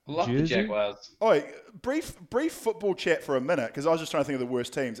Love jersey. The Jaguars. Oh, brief football chat for a minute, because I was just trying to think of the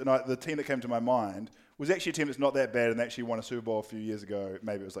worst teams, and the team that came to my mind was actually a team that's not that bad and they actually won a Super Bowl a few years ago.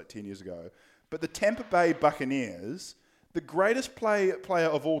 Maybe it was like 10 years ago. But the Tampa Bay Buccaneers, the greatest player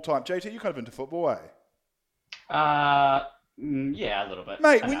of all time. JT, you're kind of into football, eh? Yeah, a little bit.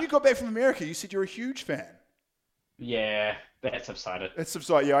 Mate, when you got back from America, you said you're a huge fan. Yeah, that subsided. It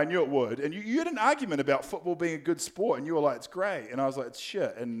subsided. Yeah, I knew it would. And you had an argument about football being a good sport, and you were like, "It's great," and I was like, "It's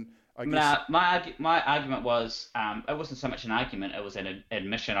shit." And I guess my argument was, it wasn't so much an argument; it was an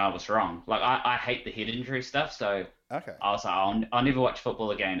admission I was wrong. Like I hate the head injury stuff, so okay. I was like, I'll never watch football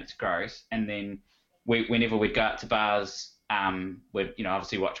again. It's gross. And then whenever we'd go out to bars, we'd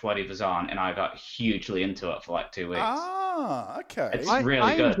obviously watch whatever's on, and I got hugely into it for like 2 weeks. Ah, okay. It's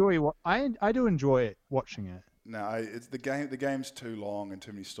really good. I do enjoy it, watching it. No, it's the game. The game's too long and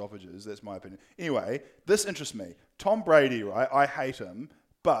too many stoppages. That's my opinion. Anyway, this interests me. Tom Brady, right? I hate him,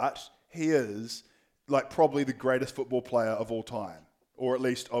 but he is like probably the greatest football player of all time, or at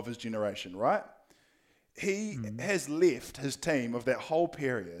least of his generation, right? He has left his team of that whole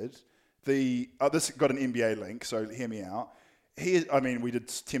period. This got an NBA link, so hear me out. We did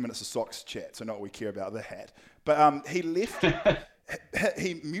 10 minutes of socks chat, so not what we care about the hat. But he left.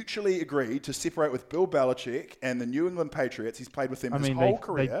 He mutually agreed to separate with Bill Belichick and the New England Patriots. He's played with them his whole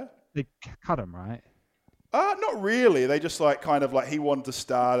career. They cut him, right? Not really. They just kind of he wanted to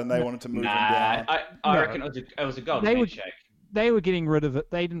start and they wanted to move him down. I reckon it was a golden handshake. They were getting rid of it.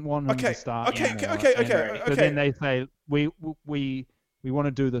 They didn't want him to start. Okay. So then they say, we want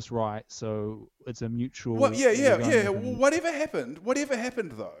to do this right, so it's a mutual. Well, yeah. Whatever happened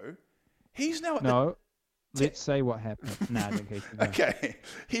though, he's now. No, let's say what happened. Okay,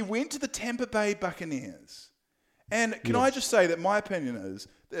 he went to the Tampa Bay Buccaneers, and can I just say that my opinion is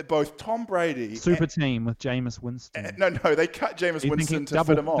that both Tom Brady super team with Jameis Winston. No, they cut Jameis Winston to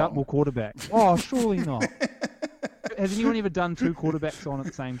fit him on. Double quarterback. Oh, surely not. Has anyone ever done two quarterbacks on at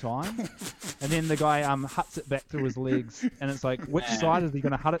the same time? And then the guy huts it back through his legs, and it's like, which side is he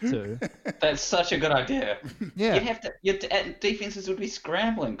going to hut it to? That's such a good idea. Yeah. Your defenses would be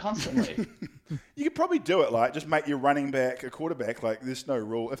scrambling constantly. You could probably do it just make your running back a quarterback. There's no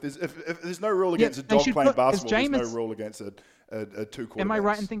rule. If there's no rule against a dog playing basketball, there's no rule against a two quarterbacks. Am I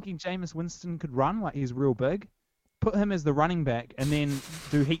right in thinking Jameis Winston could run he's real big? Put him as the running back and then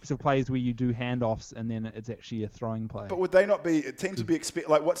do heaps of plays where you do handoffs and then it's actually a throwing play. But would they not be teams would be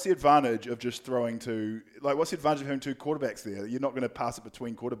what's the advantage of just throwing what's the advantage of having two quarterbacks there? You're not going to pass it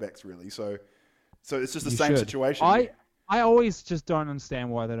between quarterbacks really. So it's just the same situation. I always just don't understand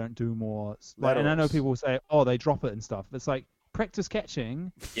why they don't do more. And I know people will say, they drop it and stuff. It's practice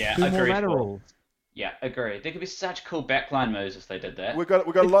catching. Yeah, do more laterals. Yeah, agree. There could be such cool backline moves if they did that. We've got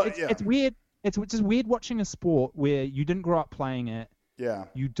a lot. It's weird. It's just weird watching a sport where you didn't grow up playing it. Yeah.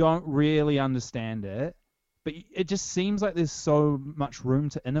 You don't really understand it, but it just seems like there's so much room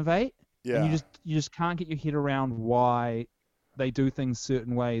to innovate. Yeah. And you just can't get your head around why they do things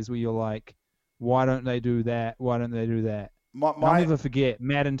certain ways where you're like, why don't they do that? Why don't they do that? I'll never forget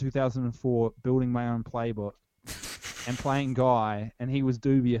Madden 2004 building my own playbook and playing Guy, and he was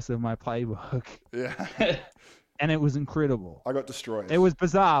dubious of my playbook. Yeah. And it was incredible. I got destroyed. It was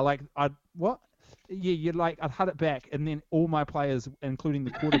bizarre. I'd hut it back, and then all my players, including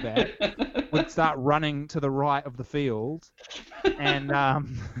the quarterback, would start running to the right of the field, and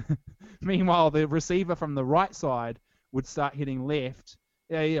meanwhile the receiver from the right side would start hitting left.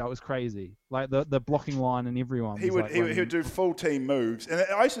 Yeah, it was crazy. The blocking line and everyone. He would do full team moves, and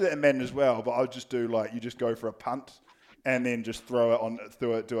I used to do that in Madden as well. But I would just do you just go for a punt. And then just throw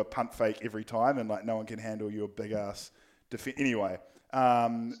it do a punt fake every time, and no one can handle your big ass defense. Anyway,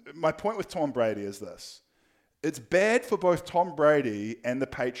 my point with Tom Brady is this: it's bad for both Tom Brady and the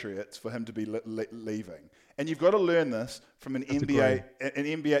Patriots for him to be leaving, and you've got to learn this from an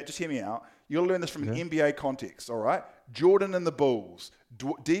NBA. Just hear me out. You'll learn this from an NBA context. All right, Jordan and the Bulls,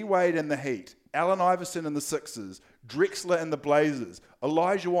 D Wade and the Heat, Allen Iverson and the Sixers, Drexler and the Blazers,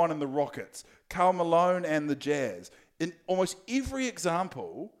 Olajuwon and the Rockets, Karl Malone and the Jazz. In almost every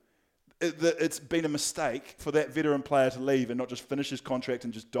example, it's been a mistake for that veteran player to leave and not just finish his contract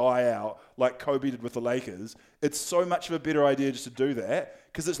and just die out like Kobe did with the Lakers. It's so much of a better idea just to do that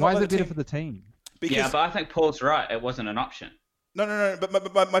because it's why is it better for the team? But I think Paul's right. It wasn't an option. No.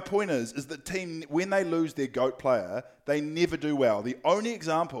 But my point is that team, when they lose their GOAT player, they never do well. The only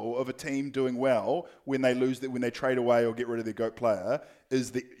example of a team doing well when they trade away or get rid of their GOAT player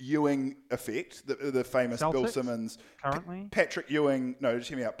is the Ewing effect, the famous Celtics, Bill Simmons, currently? Patrick Ewing. No, just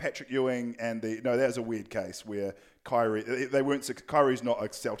hear me out. Patrick Ewing and that was a weird case where Kyrie. Kyrie's not a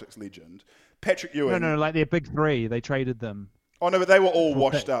Celtics legend. Patrick Ewing. No, their big three. They traded them. Oh no, but they were all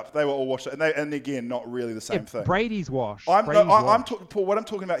washed up. And again, not really the same thing. Brady's washed. Paul. What I'm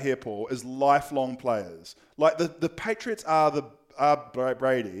talking about here, Paul, is lifelong players. The Patriots are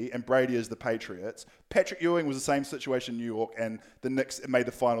Brady, and Brady is the Patriots. Patrick Ewing was the same situation in New York, and the Knicks made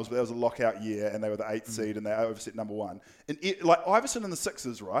the finals, but that was a lockout year, and they were the 8th seed, and they overset number 1. And Iverson and the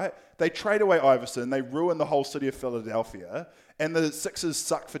Sixers, right? They trade away Iverson, they ruin the whole city of Philadelphia, and the Sixers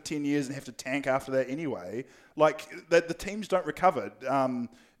suck for 10 years and have to tank after that anyway. The teams don't recover.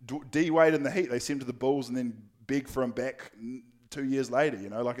 D Wade and the Heat, they sent to the Bulls and then beg for him back 2 years later.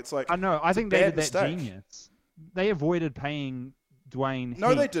 I know. I think they did that genius. They avoided paying Dwayne.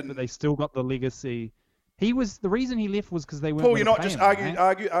 No, they didn't. But they still got the legacy. The reason he left was because they weren't. Paul, you're not just him,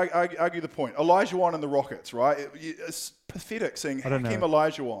 argue the point. Olajuwon and the Rockets, right? It's pathetic seeing Hakeem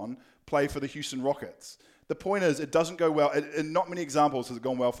Olajuwon play for the Houston Rockets. The point is, it doesn't go well. In not many examples has it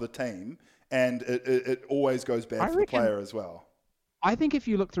gone well for the team, and it always goes bad for the player as well. I think if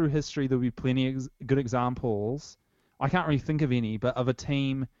you look through history, there'll be plenty of good examples. I can't really think of any, but of a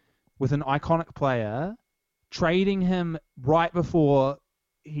team with an iconic player trading him right before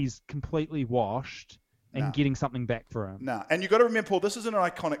he's completely washed and getting something back for him. And you've got to remember, Paul, this isn't an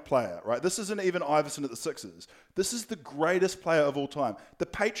iconic player, right? This isn't even Iverson at the Sixers. This is the greatest player of all time. The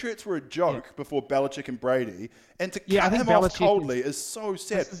Patriots were a joke before Belichick and Brady, and to cut him off coldly is so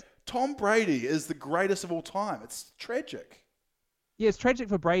sad. Tom Brady is the greatest of all time. It's tragic. Yeah, it's tragic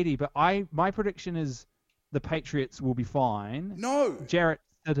for Brady, but my prediction is the Patriots will be fine. No. Jarrett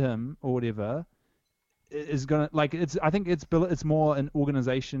Stidham or whatever is gonna I think it's more an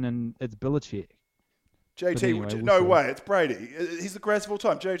organization and it's Belichick. JT, anyway, no way, it's Brady. He's the greatest of all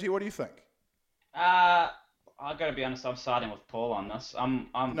time. JT, what do you think? I gotta be honest, I'm siding with Paul on this.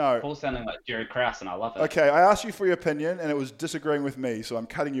 No. Paul's sounding like Jerry Krause, and I love it. Okay, I asked you for your opinion, and it was disagreeing with me, so I'm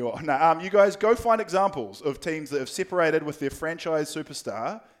cutting you off. Now, you guys go find examples of teams that have separated with their franchise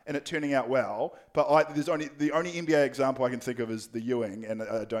superstar and it turning out well. But the only NBA example I can think of is the Ewing, and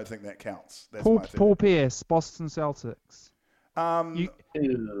I don't think that counts. That's my theory. Paul Pierce, Boston Celtics. Um,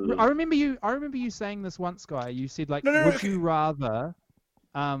 I remember you saying this once, Guy. You said would you rather?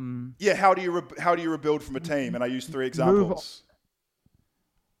 Yeah, how do you rebuild from a team? And I used 3 examples.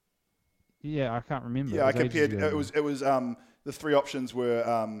 Yeah, I can't remember. Yeah, I compared. It was the 3 options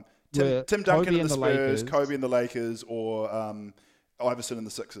were Tim Duncan in the Spurs, Kobe in the Lakers, or Iverson in the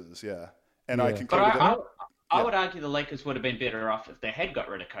Sixers. Yeah, and I concluded I would argue the Lakers would have been better off if they had got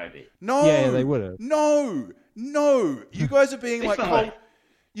rid of Kobe. No, yeah, they would have. No, you guys are being like,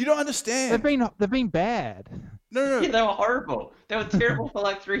 you don't understand. They've been bad. No. Yeah, they were horrible. They were terrible for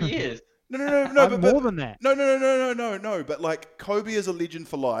like 3 years. No. But more than that. No. But like Kobe is a legend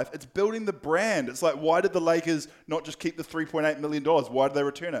for life. It's building the brand. It's like, why did the Lakers not just keep the $3.8 million? Why did they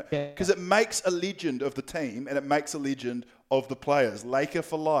return it? Because it makes a legend of the team and it makes a legend of the players. Laker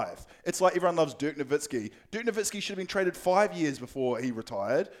for life. It's like everyone loves Dirk Nowitzki. Dirk Nowitzki should have been traded 5 years before he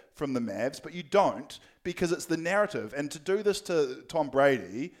retired from the Mavs, but you don't because it's the narrative. And to do this to Tom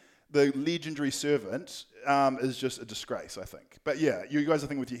Brady, the legendary servant, is just a disgrace, I think. But yeah, you guys are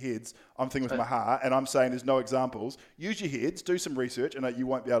thinking with your heads. I'm thinking with my heart, and I'm saying there's no examples. Use your heads, do some research, and you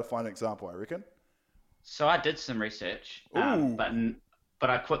won't be able to find an example, I reckon. So I did some research, but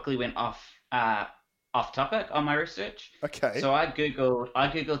I quickly went off topic on my research. Okay. So I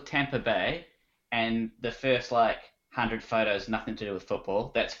googled Tampa Bay, and the first 100 photos, nothing to do with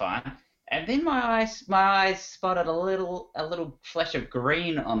football. That's fine. And then my eyes spotted a little flash of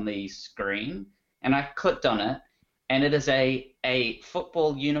green on the screen, and I clicked on it, and it is a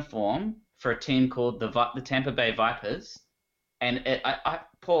football uniform for a team called the Tampa Bay Vipers. And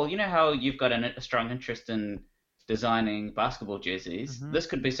Paul, you know how you've got a strong interest in designing basketball jerseys? Mm-hmm. This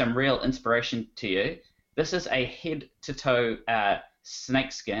could be some real inspiration to you. This is a head-to-toe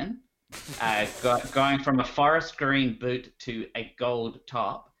snakeskin, going from a forest green boot to a gold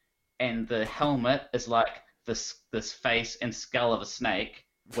top. And the helmet is like this face and skull of a snake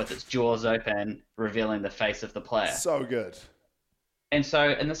with its jaws open, revealing the face of the player. So good. And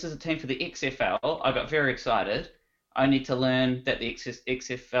this is a team for the XFL. I got very excited, only to learn that the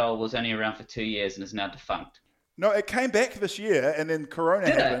XFL was only around for 2 years and is now defunct. No, it came back this year, and then Corona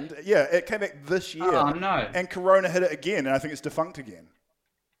happened. Yeah, it came back this year. Oh, no. And Corona hit it again, and I think it's defunct again.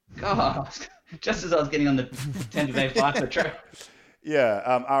 God, just as I was getting on the Tampa Bay Viper trail.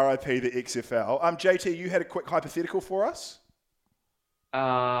 Yeah, RIP the XFL. JT, you had a quick hypothetical for us?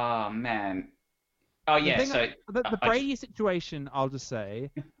 Oh, man. Oh, yeah. The Brady situation, I'll just say,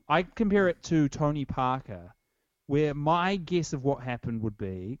 I compare it to Tony Parker, where my guess of what happened would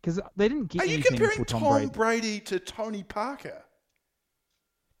be, because they didn't get anything for Tom Brady. Are you comparing Tom Brady to Tony Parker?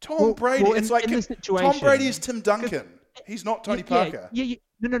 Tom Brady, it's like Tom Brady is Tim Duncan. He's not Tony Parker.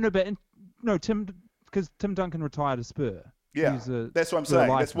 No, because Tim Duncan retired a Spur. Yeah, that's what I'm saying.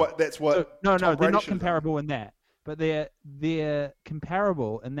 That's what. No, they're not comparable in that, but they're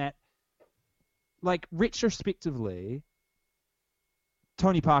comparable in that, retrospectively,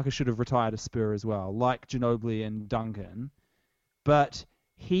 Tony Parker should have retired a Spur as well, like Ginobili and Duncan, but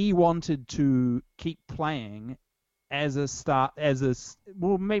he wanted to keep playing as a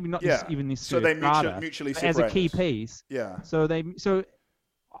maybe not even necessarily. So they mutually as a key piece. Yeah. So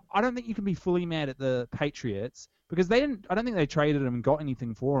I don't think you can be fully mad at the Patriots. Because I don't think they traded him and got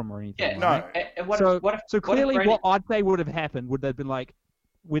anything for him or anything. Yeah, no. So clearly what I'd say would have happened would have been like,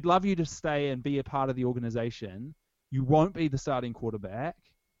 we'd love you to stay and be a part of the organization. You won't be the starting quarterback.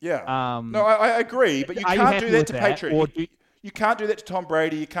 Yeah. No, I agree, but you can't do that to Patriots. You can't do that to Tom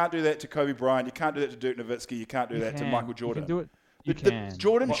Brady. You can't do that to Kobe Bryant. You can't do that to Dirk Nowitzki. You can't do that to Michael Jordan. You can do it.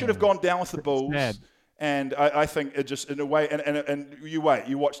 Jordan should have gone down with the Bulls. And I think it just, in a way, and you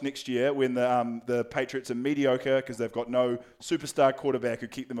watch next year when the Patriots are mediocre because they've got no superstar quarterback who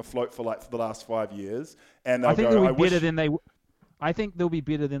keep them afloat for the last 5 years. And I think I think they'll be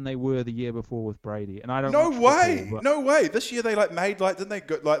better than they were the year before with Brady. And I don't. No way. This year they didn't they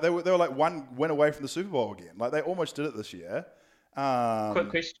go, they were one win away from the Super Bowl again. They almost did it this year. Quick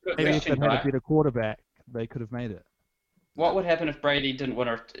question. Maybe if they had a better quarterback, they could have made it. What would happen if Brady didn't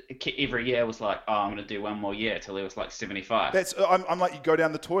want to every year was like, oh, I'm going to do one more year till he was like 75? I'm like, you go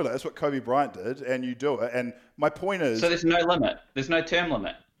down the toilet. That's what Kobe Bryant did, and you do it. And my point is... So there's no limit. There's no term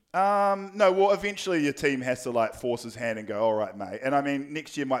limit. No, well, eventually your team has to like force his hand and go, all right, mate. And I mean,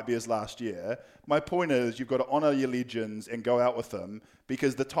 next year might be his last year. My point is you've got to honour your legends and go out with them,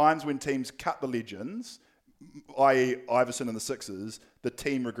 because the times when teams cut the legends, i.e. Iverson and the Sixers, the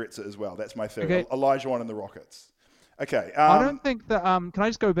team regrets it as well. That's my theory. Okay. Elijah and the Rockets. Okay. I don't think that. Can I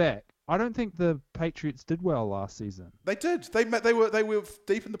just go back? I don't think the Patriots did well last season. They did. They were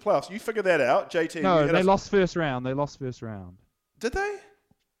deep in the playoffs. You figure that out, JT. No, they lost first round. Did they?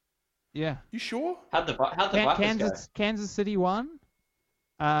 Yeah. You sure? How'd the Vikings go? Kansas City won.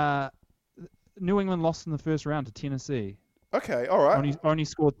 New England lost in the first round to Tennessee. Okay, all right. Only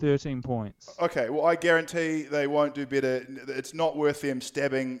scored 13 points. Okay, well, I guarantee they won't do better. It's not worth them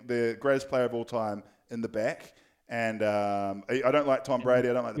stabbing the greatest player of all time in the back. And I don't like Tom Brady.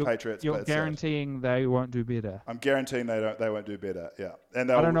 I don't like the Patriots. You're guaranteeing they won't do better. I'm guaranteeing they won't do better. Yeah, and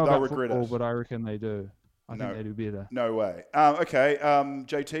I don't know they'll about regret football, it. but I reckon they do. I think they do better. No way. Okay,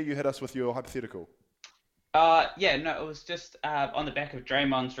 JT, you hit us with your hypothetical. It was just on the back of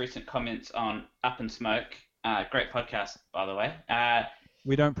Draymond's recent comments on Up in Smoke. Great podcast, by the way.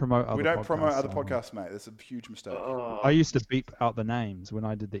 We don't promote other podcasts. We don't promote other podcasts, mate. That's a huge mistake. I used to beep out the names when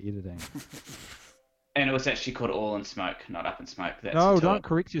I did the editing. And it was actually called All in Smoke, not Up in Smoke. Don't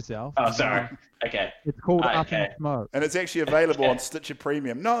correct yourself. Oh, sorry. Okay. It's called Up in Smoke. And it's actually available on Stitcher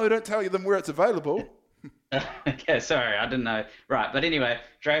Premium. No, don't tell them where it's available. Okay, sorry, I didn't know. Right, but anyway,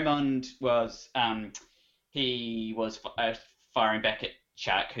 Draymond was firing back at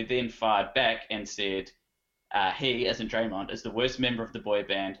Chuck, who then fired back and said, he, as in Draymond, is the worst member of the boy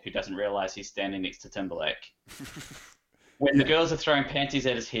band who doesn't realize he's standing next to Timberlake. When the girls are throwing panties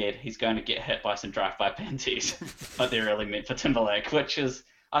at his head, he's going to get hit by some drive-by panties. But they're really meant for Timberlake, which is,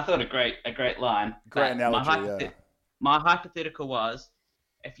 I thought, a great line. Great analogy, My hypothetical was,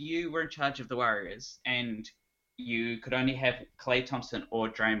 if you were in charge of the Warriors and you could only have Klay Thompson or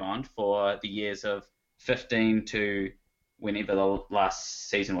Draymond for the years of 15 to whenever the last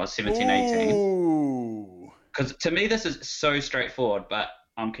season was, 17, 18. Because to me, this is so straightforward, but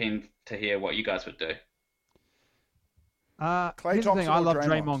I'm keen to hear what you guys would do. Here's the thing, I love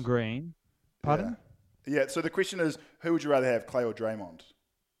Draymond Green. Pardon? Yeah, so the question is, who would you rather have, Klay or Draymond?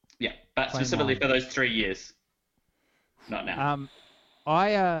 Yeah, but specifically for those 3 years. Not now.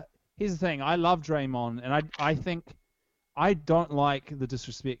 Here's the thing, I love Draymond, and I think I don't like the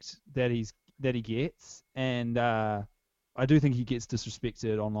disrespect that he gets, and I do think he gets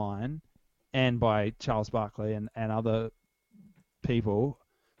disrespected online and by Charles Barkley and other people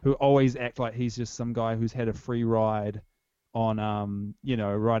who always act like he's just some guy who's had a free ride on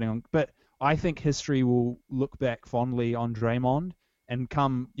riding on. But I think history will look back fondly on Draymond, and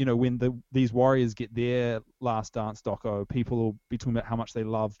come when these Warriors get their Last Dance doco, people will be talking about how much they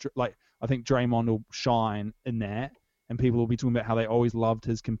love. Like, I think Draymond will shine in that, and people will be talking about how they always loved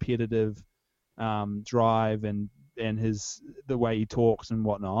his competitive drive and the way he talks and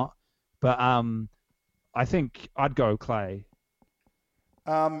whatnot. But I think I'd go Klay.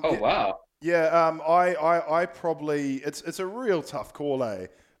 Wow. Yeah, I probably it's a real tough call,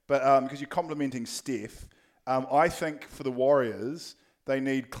 but because you're complimenting Steph, I think for the Warriors they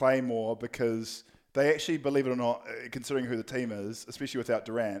need Klay more, because they actually, believe it or not, considering who the team is, especially without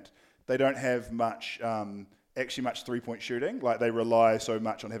Durant, they don't have much 3-point shooting. Like, they rely so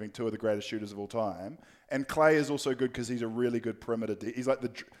much on having two of the greatest shooters of all time. And Klay is also good because he's a really good perimeter. He's like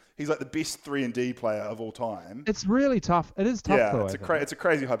the best 3-and-D player of all time. It's really tough. It is tough, though. It's a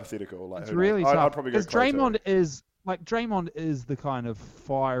crazy hypothetical. Like, it's really tough. I'd probably go Klay Draymond Draymond is the kind of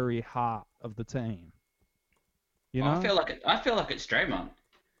fiery heart of the team. You know? I feel like it's Draymond.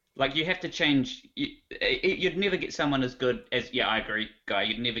 Like, you have to change. You'd never get someone as good as. Yeah, I agree, Guy.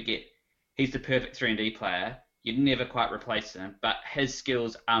 You'd never get. He's the perfect 3-and-D player. You'd never quite replace him, but his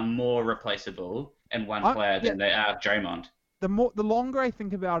skills are more replaceable in one player than they are Draymond. The longer I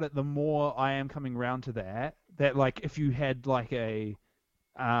think about it, the more I am coming round to that. That, like, if you had like a,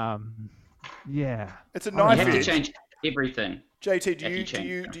 it's a knife edge. You have to change everything. JT,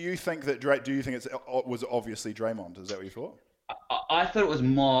 do you think it was obviously Draymond? Is that what you thought? I thought it was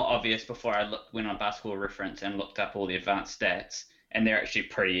more obvious before I went on Basketball Reference and looked up all the advanced stats, and they're actually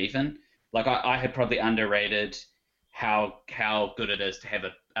pretty even. Like, I had probably underrated how good it is to have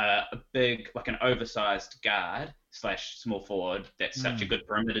a big, like an oversized guard / small forward that's such a good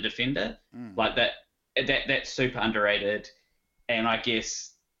perimeter defender. Like that's super underrated. And I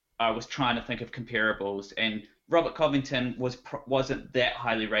guess I was trying to think of comparables, and Robert Covington wasn't that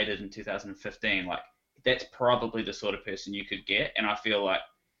highly rated in 2015. Like, that's probably the sort of person you could get, and I feel like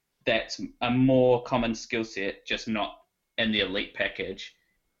that's a more common skill set, just not in the elite package,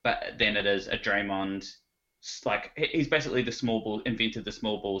 but than it is a Draymond. Like, he's basically invented the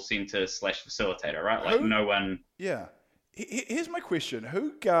small ball center / facilitator, right? Like, no one. Yeah. Here's my question: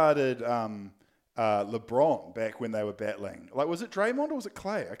 who guarded LeBron back when they were battling? Like, was it Draymond or was it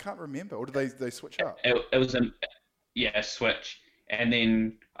Clay? I can't remember. Or did they switch up? It was a switch, and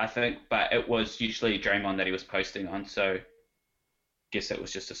then I think, but it was usually Draymond that he was posting on. So, guess it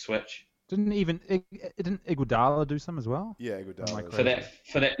was just a switch. Didn't Iguodala do some as well? Yeah, Iguodala. For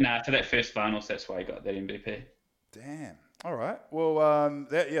that first finals, that's why he got that MVP. Damn. All right. Well,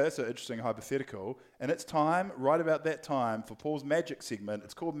 that's an interesting hypothetical. And it's time, right about that time, for Paul's Magic segment.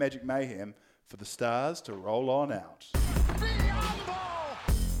 It's called Magic Mayhem, for the stars to roll on out.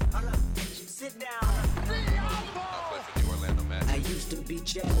 Sit down. I used to be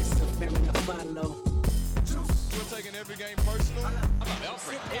jealous of Mary Follow. We're taking every game personal.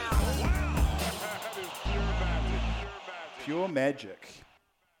 Sit down. That is pure magic. Pure magic.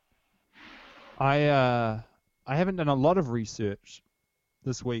 I haven't done a lot of research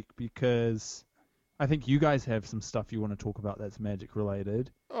this week because I think you guys have some stuff you want to talk about that's Magic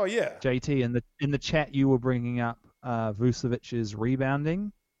related. Oh yeah. JT, in the chat you were bringing up Vucevic's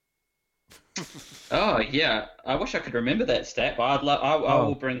rebounding. Oh yeah, I wish I could remember that stat, but I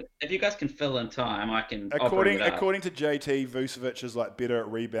will bring. If you guys can fill in time, I can. According to JT, Vucevic is like better at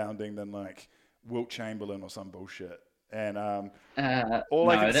rebounding than like Wilt Chamberlain or some bullshit. And all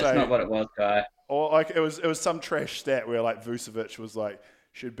I can say, that's not what it was, guy. Or like it was some trash stat where like Vucevic was like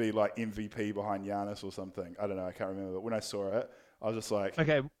should be like MVP behind Giannis or something. I don't know, I can't remember. But when I saw it, I was just like,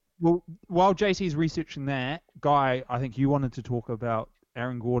 okay. Well, while JT's researching that, Guy, I think you wanted to talk about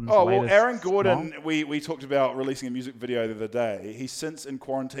Aaron Gordon's Aaron Gordon, we talked about releasing a music video the other day. He's since in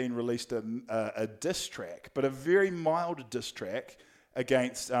quarantine released a diss track, but a very mild diss track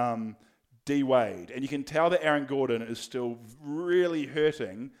against D Wade. And you can tell that Aaron Gordon is still really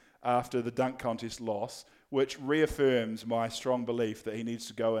hurting after the dunk contest loss, which reaffirms my strong belief that he needs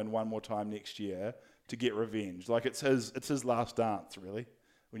to go in one more time next year to get revenge. Like it's his last dance, really,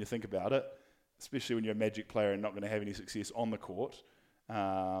 when you think about it, especially when you're a Magic player and not going to have any success on the court.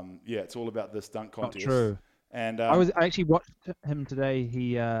 It's all about this dunk contest. Not true. And I actually watched him today.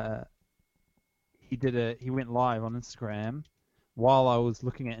 He went live on Instagram while I was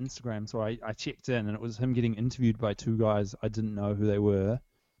looking at Instagram. So I checked in, and it was him getting interviewed by two guys. I didn't know who they were,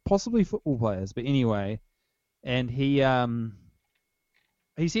 possibly football players, but anyway. And he said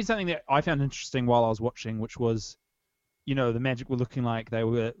something that I found interesting while I was watching, which was, the Magic were looking like they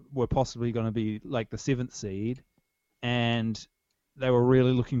were possibly going to be like the 7th seed, and they were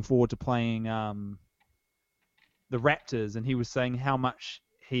really looking forward to playing the Raptors, and he was saying how much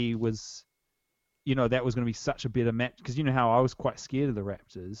he was, that was going to be such a better match, because how I was quite scared of the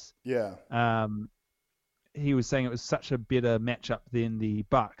Raptors. Yeah. He was saying it was such a better matchup than the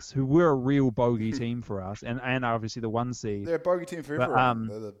Bucks, who were a real bogey team for us, and obviously the 1 seed. They're a bogey team for everyone.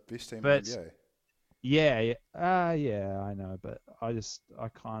 They're the best team in the NBA. Yeah, I know, but I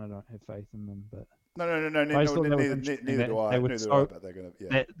kind of don't have faith in them, but. No, neither do I. But they're gonna.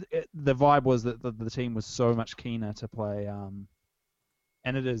 Yeah. The vibe was that the team was so much keener to play,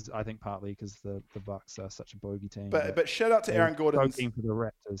 and it is, I think, partly because the Bucks are such a bogey team. But shout out to Aaron Gordon. So keen for the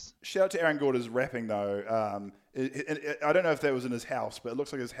Raptors. Shout out to Aaron Gordon's rapping though. I don't know if that was in his house, but it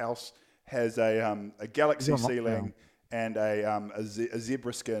looks like his house has a galaxy ceiling and a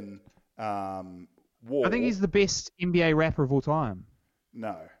zebra skin wall. I think he's the best NBA rapper of all time.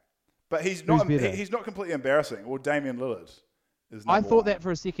 No. But he's not completely embarrassing. Well, Damian Lillard is number I thought one. that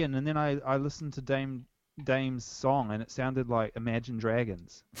for a second, and then I listened to Dame's song, and it sounded like Imagine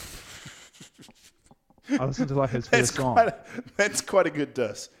Dragons. I listened to like his first song. That's quite a good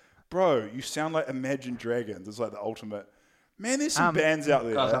diss. Bro, you sound like Imagine Dragons. It's like the ultimate. Man, there's some bands out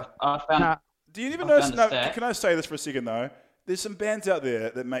there. Do you even know? No, can I say this for a second, though? There's some bands out there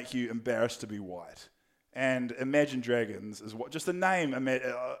that make you embarrassed to be white. And Imagine Dragons is just the name. And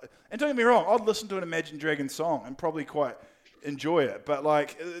don't get me wrong, I'd listen to an Imagine Dragons song and probably quite enjoy it. But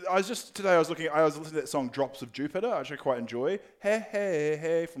like, I was listening to that song Drops of Jupiter, which I quite enjoy. Hey, hey,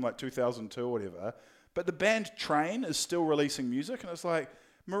 hey, from like 2002 or whatever. But the band Train is still releasing music, and it's like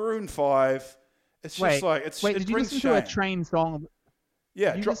Maroon 5. It's just like, did you listen to a Train song?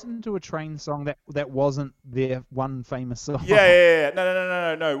 Yeah, you listened to a Train song that wasn't their one famous song. Yeah.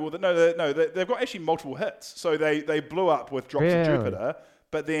 No. Well, no. They've got actually multiple hits. So they blew up with Drops of Jupiter,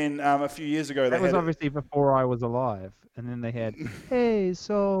 but then a few years ago that was obviously before I was alive, and then they had Hey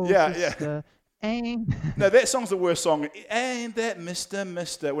Soul Sister, No, that song's the worst song. And that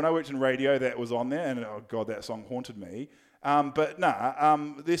Mr. When I worked in radio, that was on there, and oh god, that song haunted me.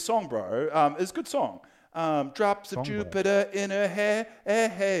 Their song, bro, is a good song. Drops of Jupiter in her hair,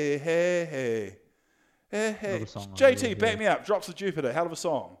 hey. JT, back me up. Drops of Jupiter, hell of a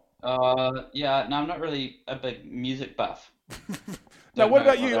song. Yeah, no, I'm not really a big music buff. Now, what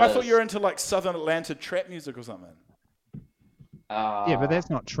about you? I thought you were into like Southern Atlanta trap music or something. Yeah, but that's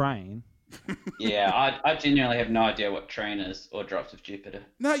not Train. Yeah, I genuinely have no idea what Train is or Drops of Jupiter.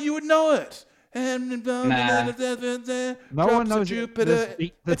 No, you would know it. Nah. No one knows Jupiter.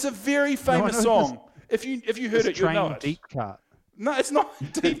 It's a very famous song. If you heard it, you'd know it. Deep Cut. No, it's not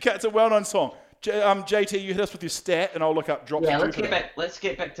Deep Cut. It's a well-known song. JT, you hit us with your stat, and I'll look up Drops of Jupiter. Let's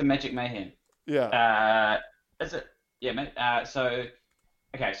get back to Magic Mayhem. Yeah. Is it? Yeah, mate. So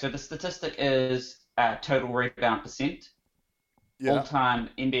the statistic is total rebound percent. Yeah. All-time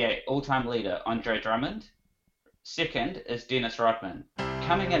NBA all-time leader Andre Drummond. Second is Dennis Rodman.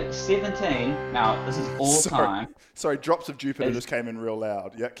 Coming in at 17. Now this is all-time. Sorry, Drops of Jupiter just came in real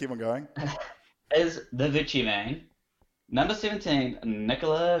loud. Yeah, keep on going. Is the Vichy man. Number 17,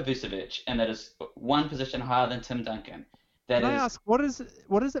 Nikola Vucevic, and that is one position higher than Tim Duncan. Can I ask, what does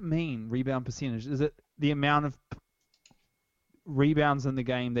it mean, rebound percentage? Is it the amount of rebounds in the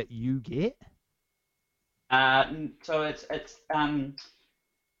game that you get? So it's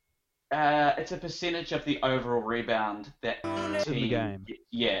a percentage of the overall rebound that team in the game.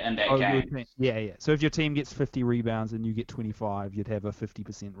 Yeah, in that game. Yeah. So if your team gets 50 rebounds and you get 25, you'd have a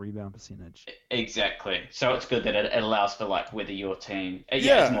 50% rebound percentage. Exactly. So it's good that it allows for like whether your team.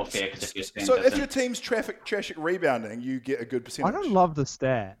 Yeah, it's more fair because if your team. So if your team's traffic rashing rebounding, you get a good percentage. I don't love the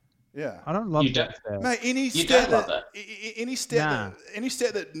stat. Yeah, I don't love that stat. Mate, any stat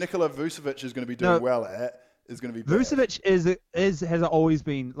that Nikola Vucevic is going to be doing well at is going to be bad. Vucevic has always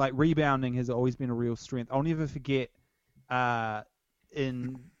been like rebounding has always been a real strength. I'll never forget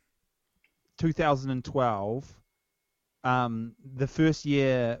in 2012 the first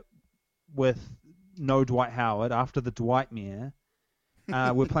year with no Dwight Howard after the Dwightmare,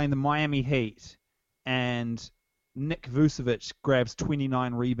 we're playing the Miami Heat and Nick Vucevic grabs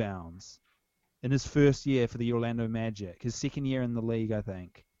 29 rebounds in his first year for the Orlando Magic, his second year in the league, I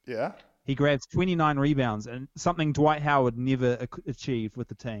think. Yeah. He grabs 29 rebounds, and something Dwight Howard never achieved with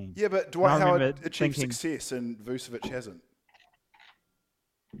the team. Yeah, but Dwight Howard achieved success, and Vucevic hasn't.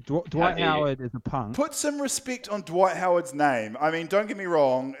 Dwight Howard is a punk. Put some respect on Dwight Howard's name. I mean, don't get me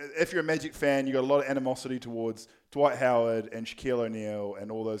wrong. If you're a Magic fan, you got a lot of animosity towards Dwight Howard and Shaquille O'Neal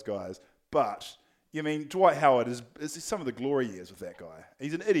and all those guys. But you mean Dwight Howard is some of the glory years with that guy.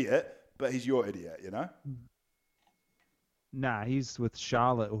 He's an idiot, but he's your idiot, you know? Nah, he's with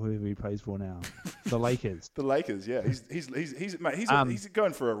Charlotte or whoever he plays for now. The Lakers. The Lakers, yeah. He's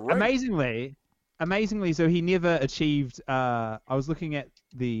going for a ring. Amazingly, so he never achieved. I was looking at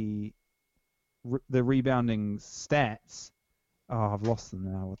the rebounding stats. Oh, I've lost them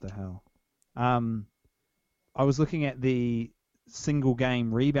now. What the hell? I was looking at the single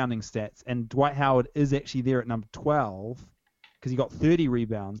game rebounding stats, and Dwight Howard is actually there at number 12 because he got 30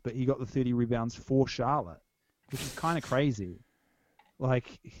 rebounds, but he got the 30 rebounds for Charlotte, which is kind of crazy.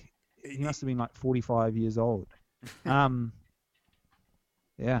 Like, he must have been like 45 years old. Yeah.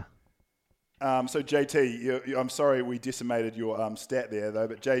 So JT, I'm sorry we decimated your stat there though,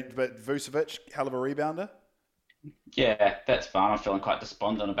 but Vucevic, hell of a rebounder. Yeah, that's fine. I'm feeling quite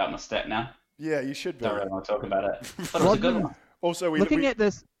despondent about my stat now. Yeah, you should be. Don't really want to talk about it. But it was a good one. Also, looking at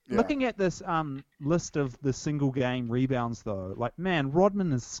this list of the single game rebounds though, like man,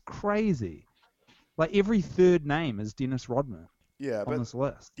 Rodman is crazy. Like every third name is Dennis Rodman. Yeah, on this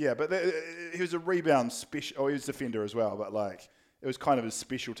list. Yeah, but he was a rebound special. Oh, he was a defender as well, but like it was kind of his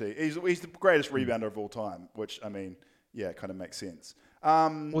specialty. He's the greatest rebounder of all time, which I mean, yeah, it kind of makes sense.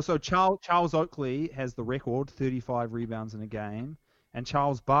 Also, Charles Oakley has the record, 35 rebounds in a game, and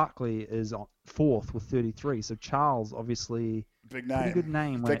Charles Barkley is on fourth with 33. So Charles, obviously, big name, pretty good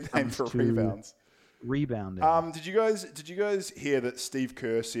name. When big name for rebounds. Rebounding. Did you guys hear that Steve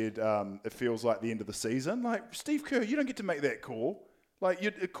Kerr said it feels like the end of the season? Like Steve Kerr, you don't get to make that call. Like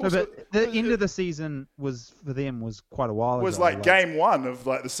of course, no, but the end of the season was for them was quite a while ago. It was like game one of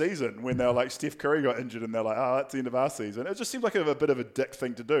like the season when they were like Steph Curry got injured and they're like, oh, that's the end of our season. It just seemed like a bit of a dick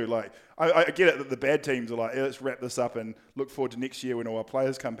thing to do. Like I get it that the bad teams are like, let's wrap this up and look forward to next year when all our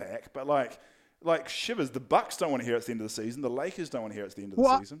players come back. But like shivers, the Bucks don't want to hear it's the end of the season. The Lakers don't want to hear it's the end of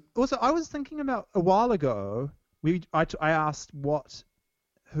the season. Also, I was thinking about a while ago. I asked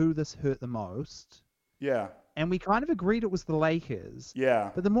who this hurt the most. Yeah. And we kind of agreed it was the Lakers.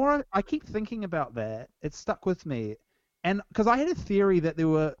 Yeah. But the more I keep thinking about that, it stuck with me. And because I had a theory that there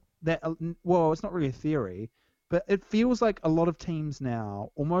were that, well, it's not really a theory, but it feels like a lot of teams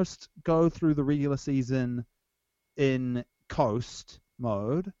now almost go through the regular season in coast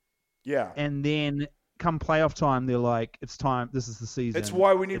mode. Yeah. And then come playoff time, they're like, it's time. This is the season. It's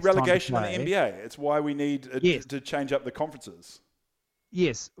why we need relegation in the NBA. It's why we need to change up the conferences.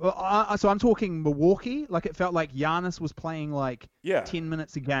 Yes. Well, so I'm talking Milwaukee. Like, it felt like Giannis was playing 10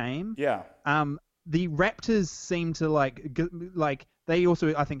 minutes a game. Yeah. The Raptors seem to like they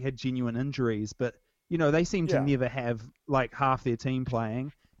also, I think, had genuine injuries, but they seem to never have half their team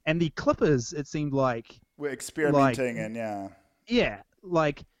playing. And the Clippers, it seemed like we're experimenting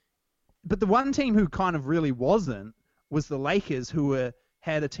but the one team who kind of really wasn't was the Lakers, who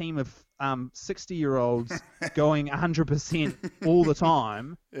had a team of 60-year-olds going 100% all the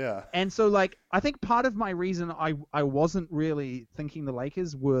time. Yeah. And so I think part of my reason I wasn't really thinking the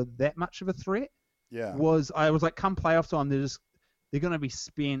Lakers were that much of a threat was I was like, come playoff time, they're going to be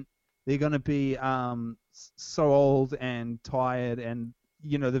spent. They're going to be so old and tired, and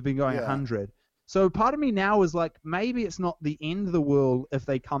they've been going 100. So part of me now is like, maybe it's not the end of the world if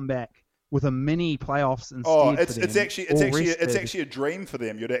they come back with a mini playoffs instead. Oh, it's actually a dream for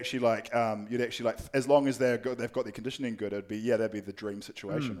them. You'd actually like as long as they've got their conditioning good, that'd be the dream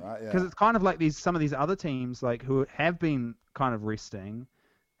situation, right? Yeah. Because it's kind of like some of these other teams who have been kind of resting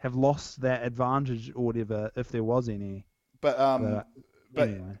have lost that advantage or whatever, if there was any. But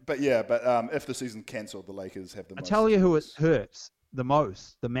anyway. If the season's cancelled, the Lakers have the most. I tell you who it hurts the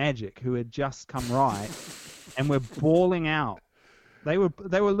most, the Magic, who had just come right and were balling out. They were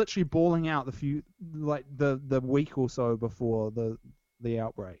literally balling out the week or so before the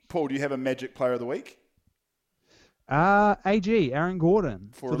outbreak. Paul, do you have a Magic Player of the Week? AG, Aaron Gordon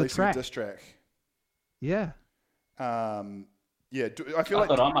for the track. A diss track. Yeah. I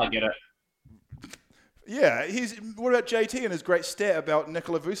thought I might get it. Yeah, what about JT and his great stat about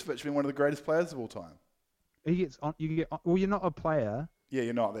Nikola Vucevic being one of the greatest players of all time? He gets on. Well, you're not a player. Yeah,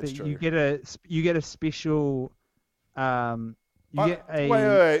 you're not. That's true. You get a special. Wait.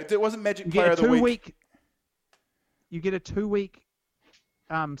 It wasn't Magic Player of the Week. You get a 2-week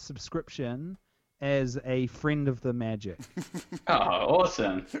subscription as a friend of the Magic. Oh,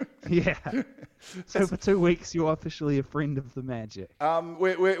 awesome! Yeah. So for 2 weeks, you're officially a friend of the Magic.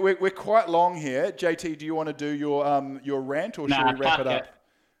 We're quite long here. JT, do you want to do your rant, or should we wrap it up?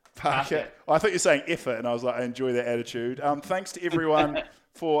 Park it. I thought you were saying effort, and I was like, I enjoy that attitude. Thanks to everyone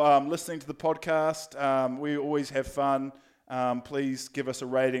for listening to the podcast. We always have fun. Please give us a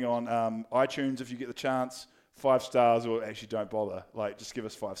rating on iTunes if you get the chance. 5 stars, or actually don't bother. Just give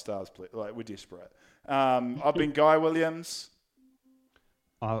us 5 stars, please. We're desperate. I've been Guy Williams.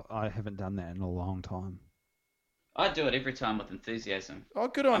 I haven't done that in a long time. I do it every time with enthusiasm. Oh,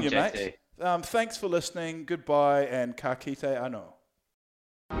 good on you, JT. Mate. Thanks for listening. Goodbye, and ka kite ano.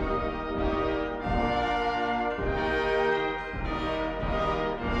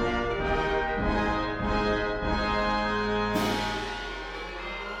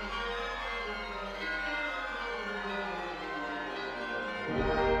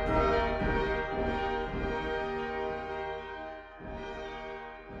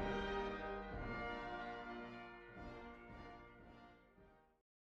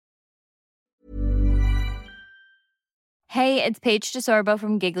 Hey, it's Paige DeSorbo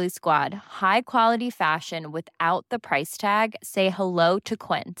from Giggly Squad. High quality fashion without the price tag. Say hello to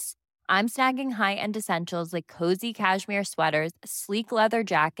Quince. I'm snagging high-end essentials like cozy cashmere sweaters, sleek leather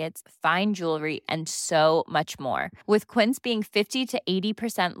jackets, fine jewelry, and so much more. With Quince being 50 to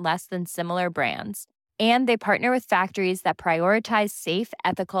 80% less than similar brands. And they partner with factories that prioritize safe,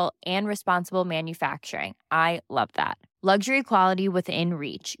 ethical, and responsible manufacturing. I love that. Luxury quality within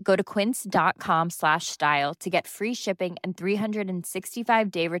reach. Go to quince.com/style to get free shipping and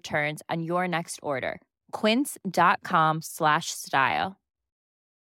 365-day returns on your next order. Quince.com/style.